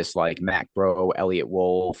do this like Mac Bro, Elliot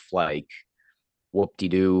Wolf, like whoop de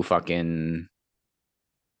doo, fucking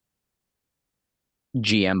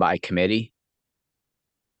GM by committee.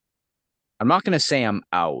 I'm not gonna say I'm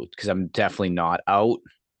out because I'm definitely not out,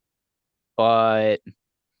 but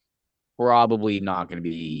probably not gonna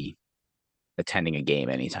be attending a game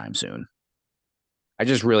anytime soon. I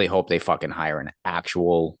just really hope they fucking hire an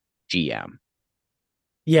actual GM.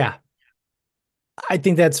 Yeah, I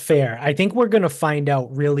think that's fair. I think we're going to find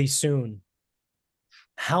out really soon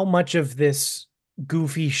how much of this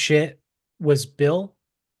goofy shit was Bill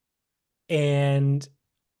and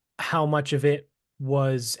how much of it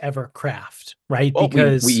was ever Kraft, right? Well,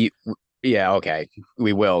 Because we yeah, okay,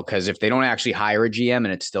 we will because if they don't actually hire a GM and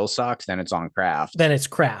it still sucks, then it's on Kraft. then it's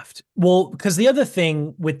Kraft. Well, because the other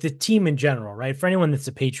thing with the team in general, right? For anyone that's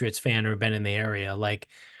a Patriots fan or been in the area, like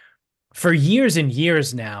for years and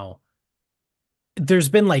years now, there's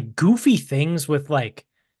been like goofy things with like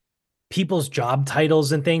people's job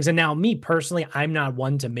titles and things. And now, me personally, I'm not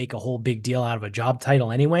one to make a whole big deal out of a job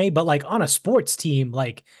title anyway, but like on a sports team,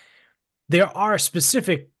 like there are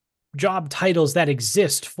specific job titles that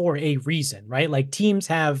exist for a reason, right? Like teams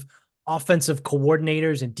have offensive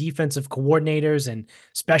coordinators and defensive coordinators and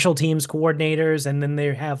special teams coordinators. And then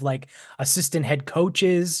they have like assistant head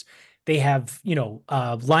coaches. They have,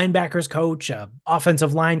 linebackers coach,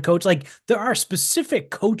 offensive line coach. Like there are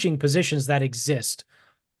specific coaching positions that exist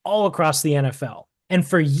all across the NFL. And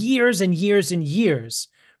for years and years and years,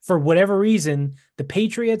 for whatever reason, the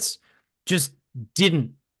Patriots just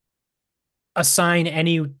didn't assign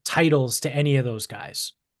any titles to any of those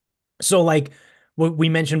guys. So, like what we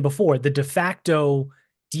mentioned before, the de facto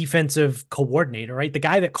defensive coordinator, right? The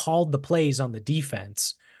guy that called the plays on the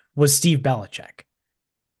defense was Steve Belichick.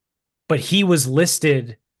 But he was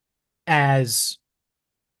listed as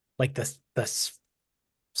like the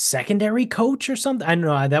secondary coach or something. I don't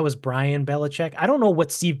know. That was Brian Belichick. I don't know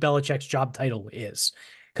what Steve Belichick's job title is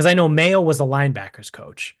because I know Mayo was the linebackers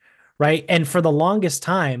coach, right? And for the longest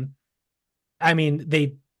time, I mean,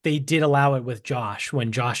 they did allow it with Josh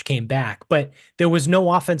when Josh came back, but there was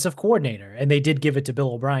no offensive coordinator. And they did give it to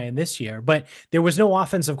Bill O'Brien this year, but there was no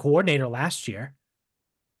offensive coordinator last year.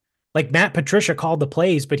 Like Matt Patricia called the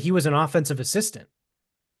plays, but he was an offensive assistant.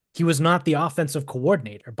 He was not the offensive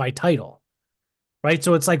coordinator by title. Right.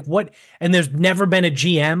 So it's like what, and there's never been a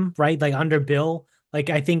GM, right? Like under Bill, like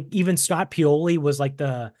I think even Scott Pioli was like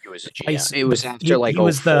It was the a GM. vice, It was after he, like he oh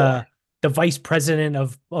was four. the vice president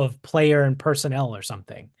of player and personnel or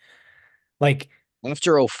something. Like,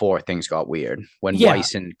 After oh four, things got weird when yeah,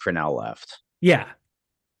 Weiss and Crennel left. yeah.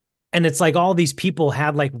 And it's like all these people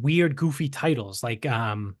had like weird, goofy titles. Like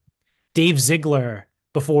Dave Ziegler,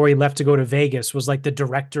 before he left to go to Vegas, was like the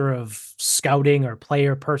director of scouting or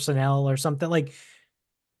player personnel or something. Like,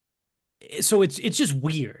 so it's just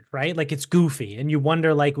weird, right? Like it's goofy. And you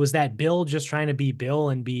wonder, like, was that Bill just trying to be Bill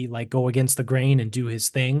and be like go against the grain and do his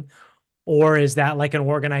thing? Or is that like an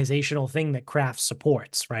organizational thing that Kraft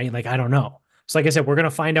supports, right? Like, I don't know. So like I said, we're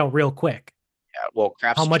gonna find out real quick Yeah, well,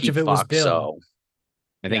 how Kraft's a much cheap of it was fuck, Bill. so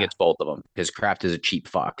I think Yeah, it's both of them because Kraft is a cheap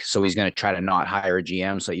fuck. So he's going to try to not hire a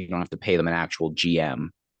GM so you don't have to pay them an actual GM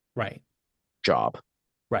right, job.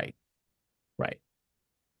 right, right.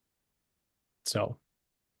 So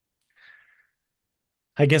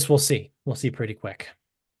I guess we'll see. We'll see pretty quick.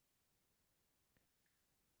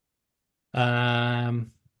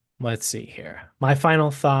 Um, let's see here. My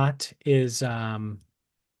final thought is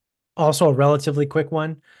also a relatively quick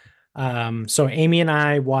one. So Amy and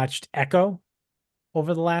I watched Echo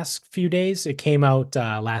over the last few days. It came out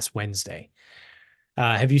last Wednesday.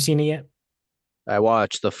 Have you seen it yet? I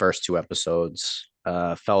watched the first two episodes,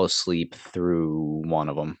 fell asleep through one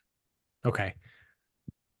of them. Okay.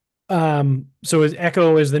 So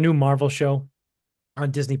Echo is the new Marvel show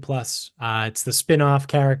on Disney Plus. It's the spin-off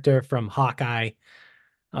character from Hawkeye.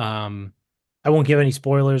 Um, I won't give any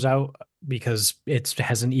spoilers out because it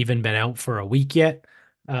hasn't even been out for a week yet.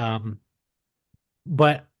 Um,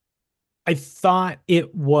 but I thought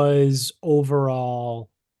it was overall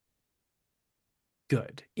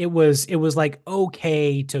good. It was like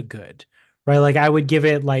okay to good, right? Like I would give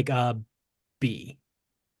it like a B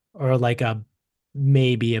or like a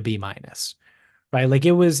maybe a B minus, right? Like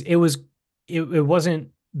it wasn't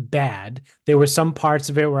bad. There were some parts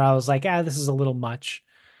of it where I was like, this is a little much.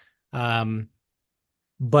 Um,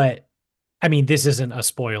 but I mean, this isn't a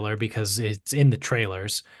spoiler because it's in the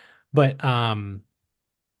trailers. But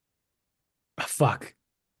fuck,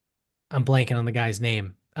 I'm blanking on the guy's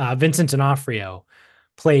name. Vincent D'Onofrio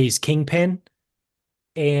plays Kingpin,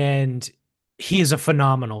 and he is a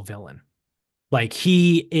phenomenal villain. Like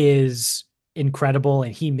he is incredible,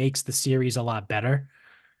 and he makes the series a lot better.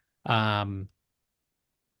 Um,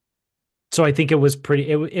 so I think it was pretty.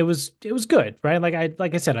 It was good, right?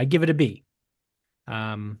 Like I said, I give it a B.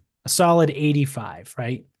 A solid 85,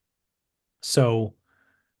 right? So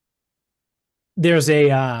there's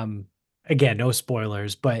a again, no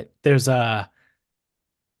spoilers, but there's a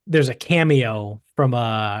cameo from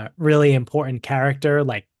a really important character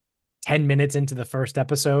like 10 minutes into the first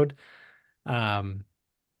episode um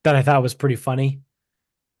that I thought was pretty funny,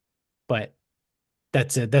 but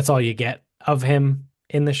that's it. That's all you get of him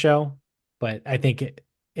in the show. But I think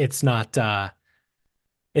it's not a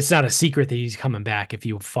secret that he's coming back if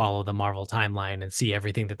you follow the Marvel timeline and see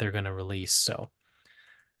everything that they're going to release. So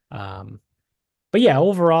um but yeah,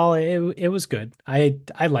 overall it was good. I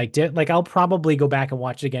liked it. Like I'll probably go back and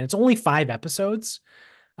watch it again. It's only 5 episodes.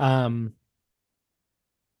 Um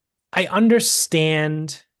I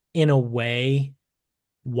understand in a way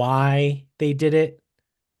why they did it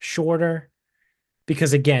shorter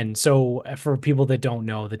because again, so for people that don't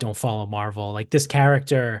know, that don't follow Marvel, like this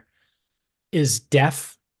character is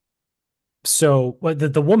deaf. So well,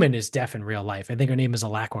 the woman is deaf in real life. I think her name is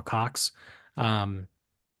Alaqua Cox. Um,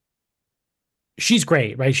 she's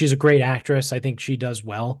great, right? She's a great actress. I think she does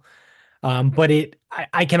well. But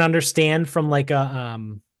I can understand from like a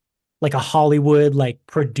Hollywood like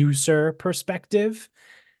producer perspective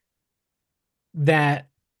that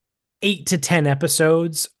 8 to 10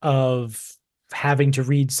 episodes of having to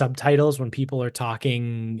read subtitles when people are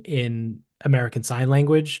talking in American Sign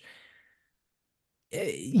Language,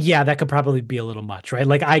 yeah, that could probably be a little much, right?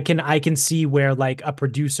 Like I can see where like a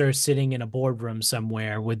producer sitting in a boardroom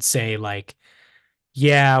somewhere would say like,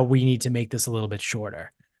 yeah, we need to make this a little bit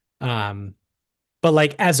shorter. Um, but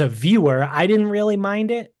like as a viewer, I didn't really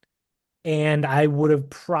mind it. And I would have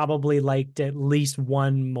probably liked at least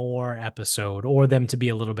one more episode or them to be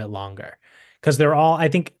a little bit longer. Because they're all, I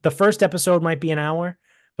think the first episode might be an hour,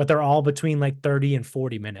 but they're all between like 30 and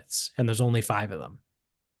 40 minutes, and there's only 5 of them.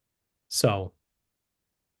 So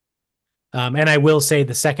And I will say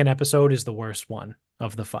the second episode is the worst one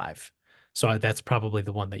of the five. So that's probably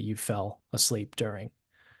the one that you fell asleep during.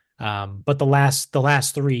 But the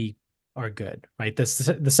last three are good, right? The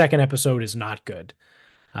second episode is not good,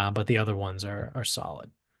 but the other ones are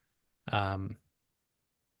solid. Um,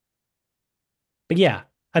 but yeah,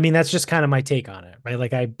 I mean that's just kind of my take on it, right?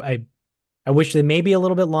 Like I wish they maybe a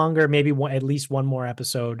little bit longer, maybe at least one more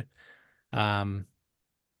episode. Um,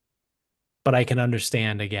 but I can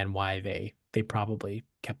understand again why they probably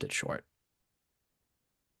kept it short.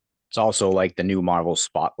 It's also like the new Marvel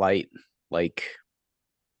Spotlight like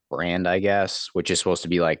brand, I guess, which is supposed to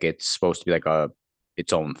be like it's supposed to be like a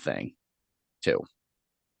its own thing too.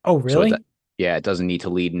 Oh, So really? yeah, it doesn't need to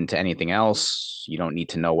lead into anything else. You don't need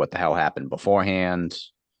to know what the hell happened beforehand.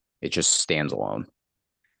 It just stands alone.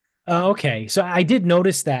 Okay. So I did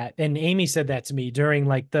notice that, and Amy said that to me during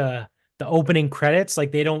like the opening credits.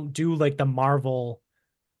 Like they don't do like the Marvel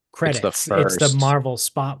It's the credits. It's the first Marvel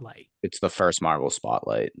spotlight. it's the first Marvel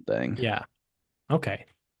Spotlight thing. Yeah. Okay.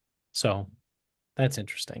 So that's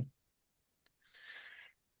interesting.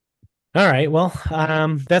 All right. Well,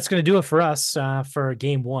 that's going to do it for us for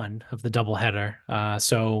game one of the doubleheader.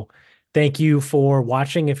 So thank you for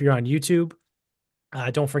watching. If you're on YouTube,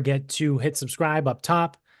 don't forget to hit subscribe up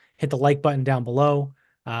top, hit the like button down below.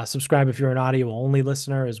 Subscribe if you're an audio only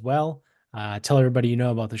listener as well. Tell everybody you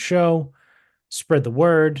know about the show. Spread the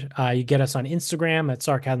word. You get us on Instagram at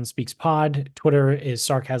Sarcasm Speaks Pod. Twitter is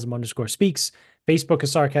sarcasm_speaks. Facebook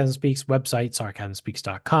is Sarcasm Speaks. Website,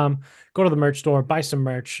 sarcasmspeaks.com. Go to the merch store, buy some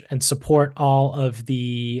merch, and support all of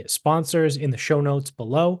the sponsors in the show notes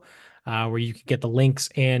below, where you can get the links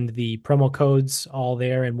and the promo codes all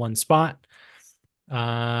there in one spot.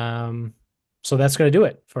 So that's going to do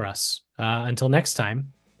it for us. Until next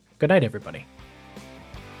time, good night, everybody.